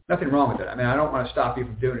 Nothing wrong with it. I mean, I don't want to stop you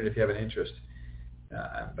from doing it if you have an interest,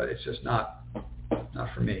 but it's just not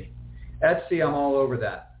for me. Etsy, I'm all over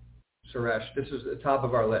that. Suresh, this is the top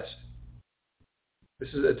of our list. This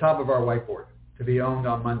is the top of our whiteboard to be owned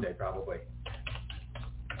on Monday, probably.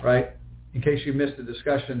 Right? In case you missed the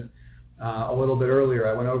discussion a little bit earlier,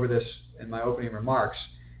 I went over this in my opening remarks.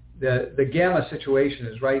 The gamma situation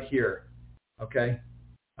is right here. Okay?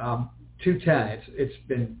 210. It's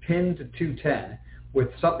been pinned to 210 with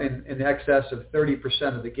something in excess of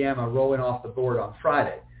 30% of the gamma rolling off the board on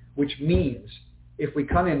Friday, which means if we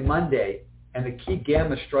come in Monday and the key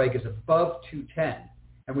gamma strike is above 210,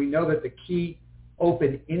 and we know that the key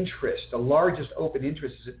open interest, the largest open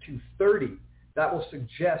interest is at 230, that will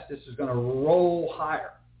suggest this is going to roll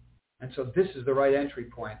higher. And so this is the right entry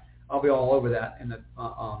point. I'll be all over that in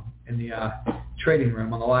the trading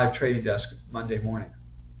room on the live trading desk Monday morning.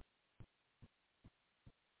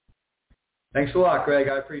 Thanks a lot, Greg.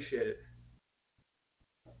 I appreciate it.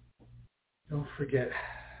 Don't forget.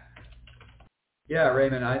 Yeah,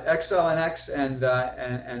 Raymond, XLNX and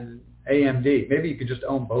AMD. Maybe you could just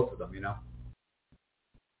own both of them,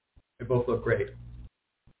 They both look great.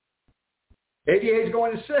 ADA is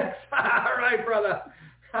going to 6. All right, brother.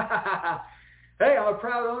 Hey, I'm a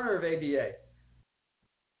proud owner of ADA.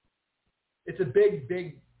 It's a big,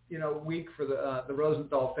 week for the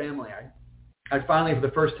Rosenthal family. I finally, for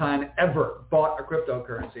the first time ever, bought a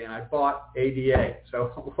cryptocurrency, and I bought ADA.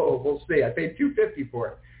 So we'll see. I paid $250 for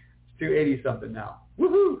it. It's $280 something now.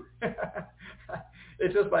 Woohoo!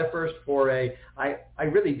 It's just my first foray. I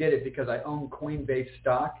really did it because I own Coinbase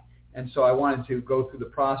stock, and so I wanted to go through the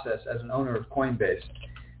process as an owner of Coinbase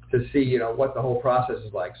to see, what the whole process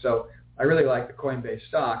is like. So I really like the Coinbase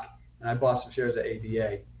stock, and I bought some shares of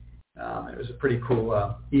ADA. It was a pretty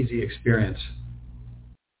cool, easy experience.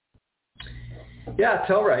 Yeah,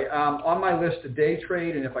 Telray, on my list to day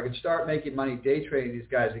trade, and if I can start making money day trading these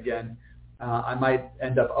guys again, I might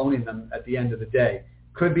end up owning them at the end of the day.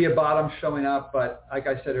 Could be a bottom showing up, but like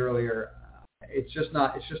I said earlier, it's just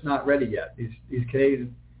not ready yet. These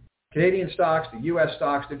Canadian stocks, the U.S.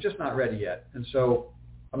 stocks, they're just not ready yet, and so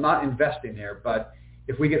I'm not investing there. But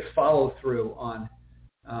if we get follow through on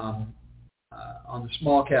the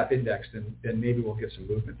small cap index, then maybe we'll get some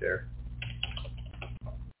movement there.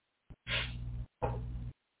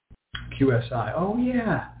 QSI. Oh,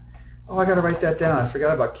 yeah. Oh, I got to write that down. I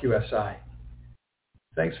forgot about QSI.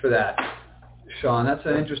 Thanks for that, Sean. That's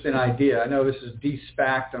an interesting idea. I know this is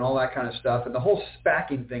de-SPACed and all that kind of stuff. And the whole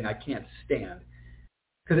SPACing thing I can't stand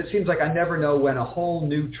because it seems like I never know when a whole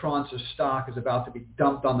new tranche of stock is about to be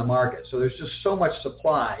dumped on the market. So there's just so much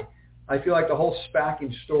supply. I feel like the whole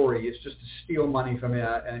SPACing story is just to steal money from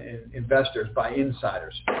investors by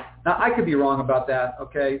insiders. Now, I could be wrong about that,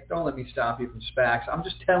 okay? Don't let me stop you from SPACs. I'm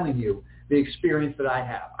just telling you the experience that I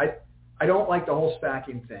have. I don't like the whole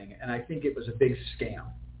SPACing thing, and I think it was a big scam.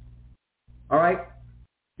 All right?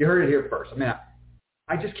 You heard it here first. I mean,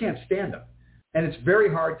 I just can't stand them. And it's very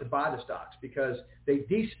hard to buy the stocks because they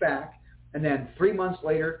de-SPAC, and then 3 months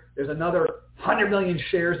later, there's another 100 million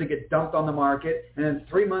shares that get dumped on the market, and then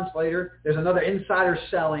 3 months later, there's another insider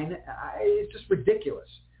selling. It's just ridiculous.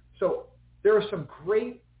 So there are some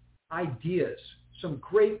great ideas, some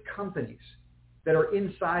great companies that are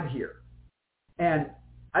inside here. And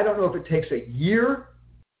I don't know if it takes a year,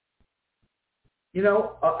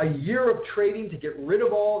 a year of trading to get rid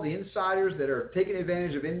of all the insiders that are taking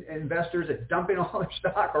advantage of investors and dumping all their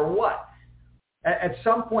stock, or what? At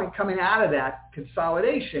some point coming out of that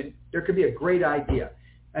consolidation, there could be a great idea.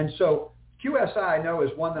 And so QSI I know is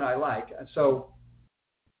one that I like. And so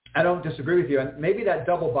I don't disagree with you. And maybe that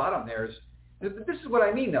double bottom there is, this is what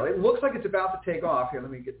I mean though. It looks like it's about to take off. Here, let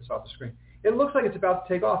me get this off the screen. It looks like it's about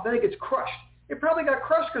to take off. Then it gets crushed. It probably got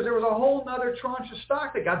crushed because there was a whole other tranche of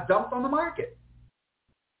stock that got dumped on the market.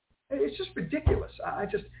 It's just ridiculous.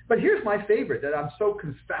 But here's my favorite that I'm so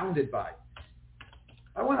confounded by.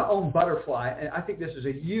 I want to own Butterfly, and I think this is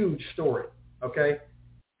a huge story, okay?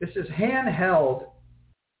 This is handheld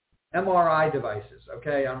MRI devices,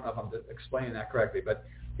 okay? I don't know if I'm explaining that correctly, but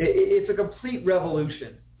it's a complete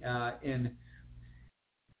revolution in,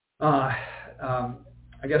 I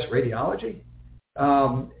guess, radiology.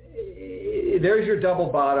 There's your double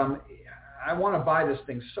bottom. I want to buy this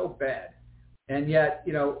thing so bad. And yet,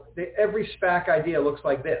 every SPAC idea looks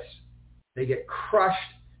like this. They get crushed.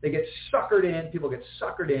 They get suckered in. People get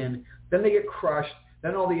suckered in. Then they get crushed.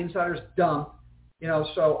 Then all the insiders dump.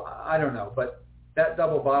 So I don't know. But that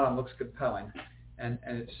double bottom looks compelling. And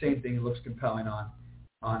it's the same thing. It looks compelling on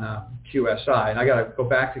QSI. And I got to go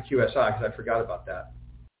back to QSI because I forgot about that.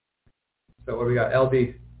 So what do we got?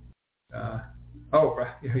 LD.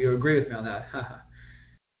 You agree with me on that.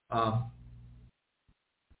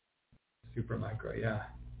 Super micro, yeah.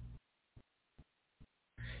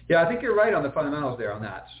 Yeah, I think you're right on the fundamentals there on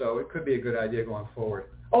that. So it could be a good idea going forward.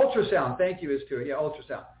 Ultrasound, thank you, is to it. Yeah,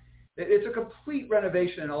 ultrasound. It's a complete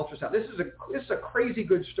renovation in ultrasound. This is a crazy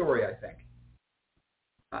good story, I think.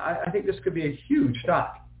 I think this could be a huge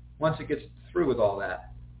stock once it gets through with all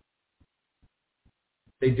that.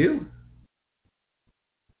 They do?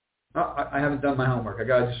 Oh, I haven't done my homework. I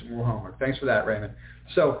got to do some more homework. Thanks for that, Raymond.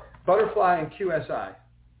 So Butterfly and QSI.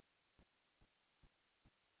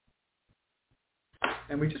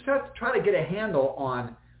 And we just have to try to get a handle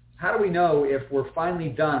on how do we know if we're finally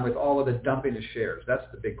done with all of the dumping of shares. That's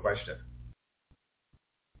the big question.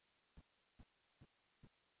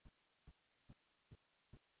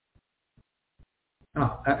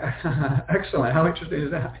 Oh, excellent. How interesting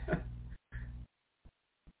is that?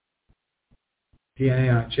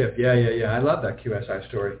 DNA on a chip. Yeah. I love that QSI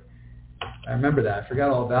story. I remember that. I forgot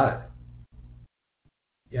all about it.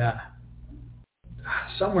 Yeah.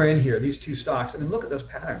 Somewhere in here, these two stocks, I mean, look at those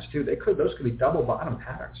patterns, too. Those could be double bottom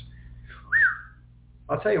patterns.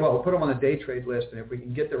 I'll tell you what, we'll put them on the day trade list, and if we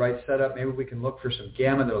can get the right setup, maybe we can look for some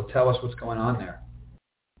gamma that will tell us what's going on there.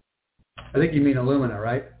 I think you mean Illumina,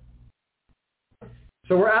 right?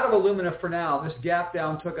 So we're out of Illumina for now. This gap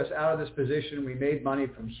down took us out of this position. We made money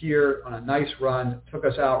from here on a nice run, took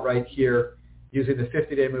us out right here using the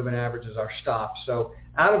 50-day moving average as our stop. So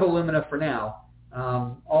out of Illumina for now.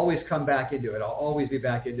 Always come back into it. I'll always be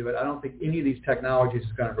back into it. I don't think any of these technologies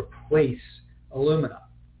is going to replace Illumina.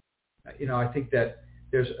 I think that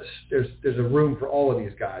there's a room for all of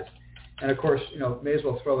these guys. And of course, may as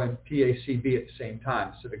well throw in PACB at the same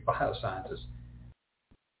time, Pacific Biosciences.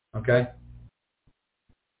 Okay?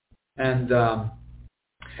 And I'm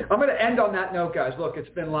going to end on that note, guys. Look,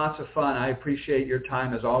 it's been lots of fun. I appreciate your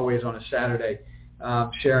time, as always, on a Saturday,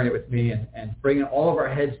 sharing it with me and bringing all of our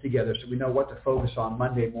heads together so we know what to focus on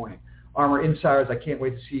Monday morning. Armor Insiders, I can't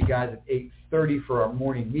wait to see you guys at 8:30 for our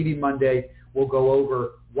morning meeting Monday. We'll go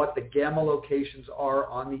over what the gamma locations are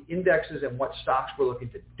on the indexes and what stocks we're looking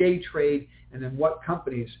to day trade, and then what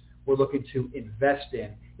companies we're looking to invest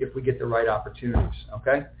in if we get the right opportunities,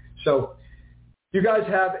 okay? So you guys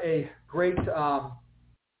have a great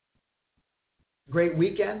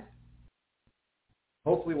weekend.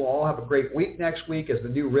 Hopefully we'll all have a great week next week as the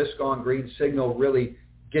new risk on green signal really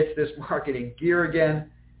gets this market in gear again.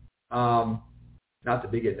 Not the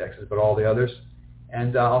big indexes, but all the others.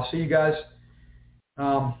 And I'll see you guys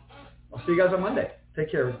on Monday. Take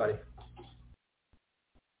care, everybody.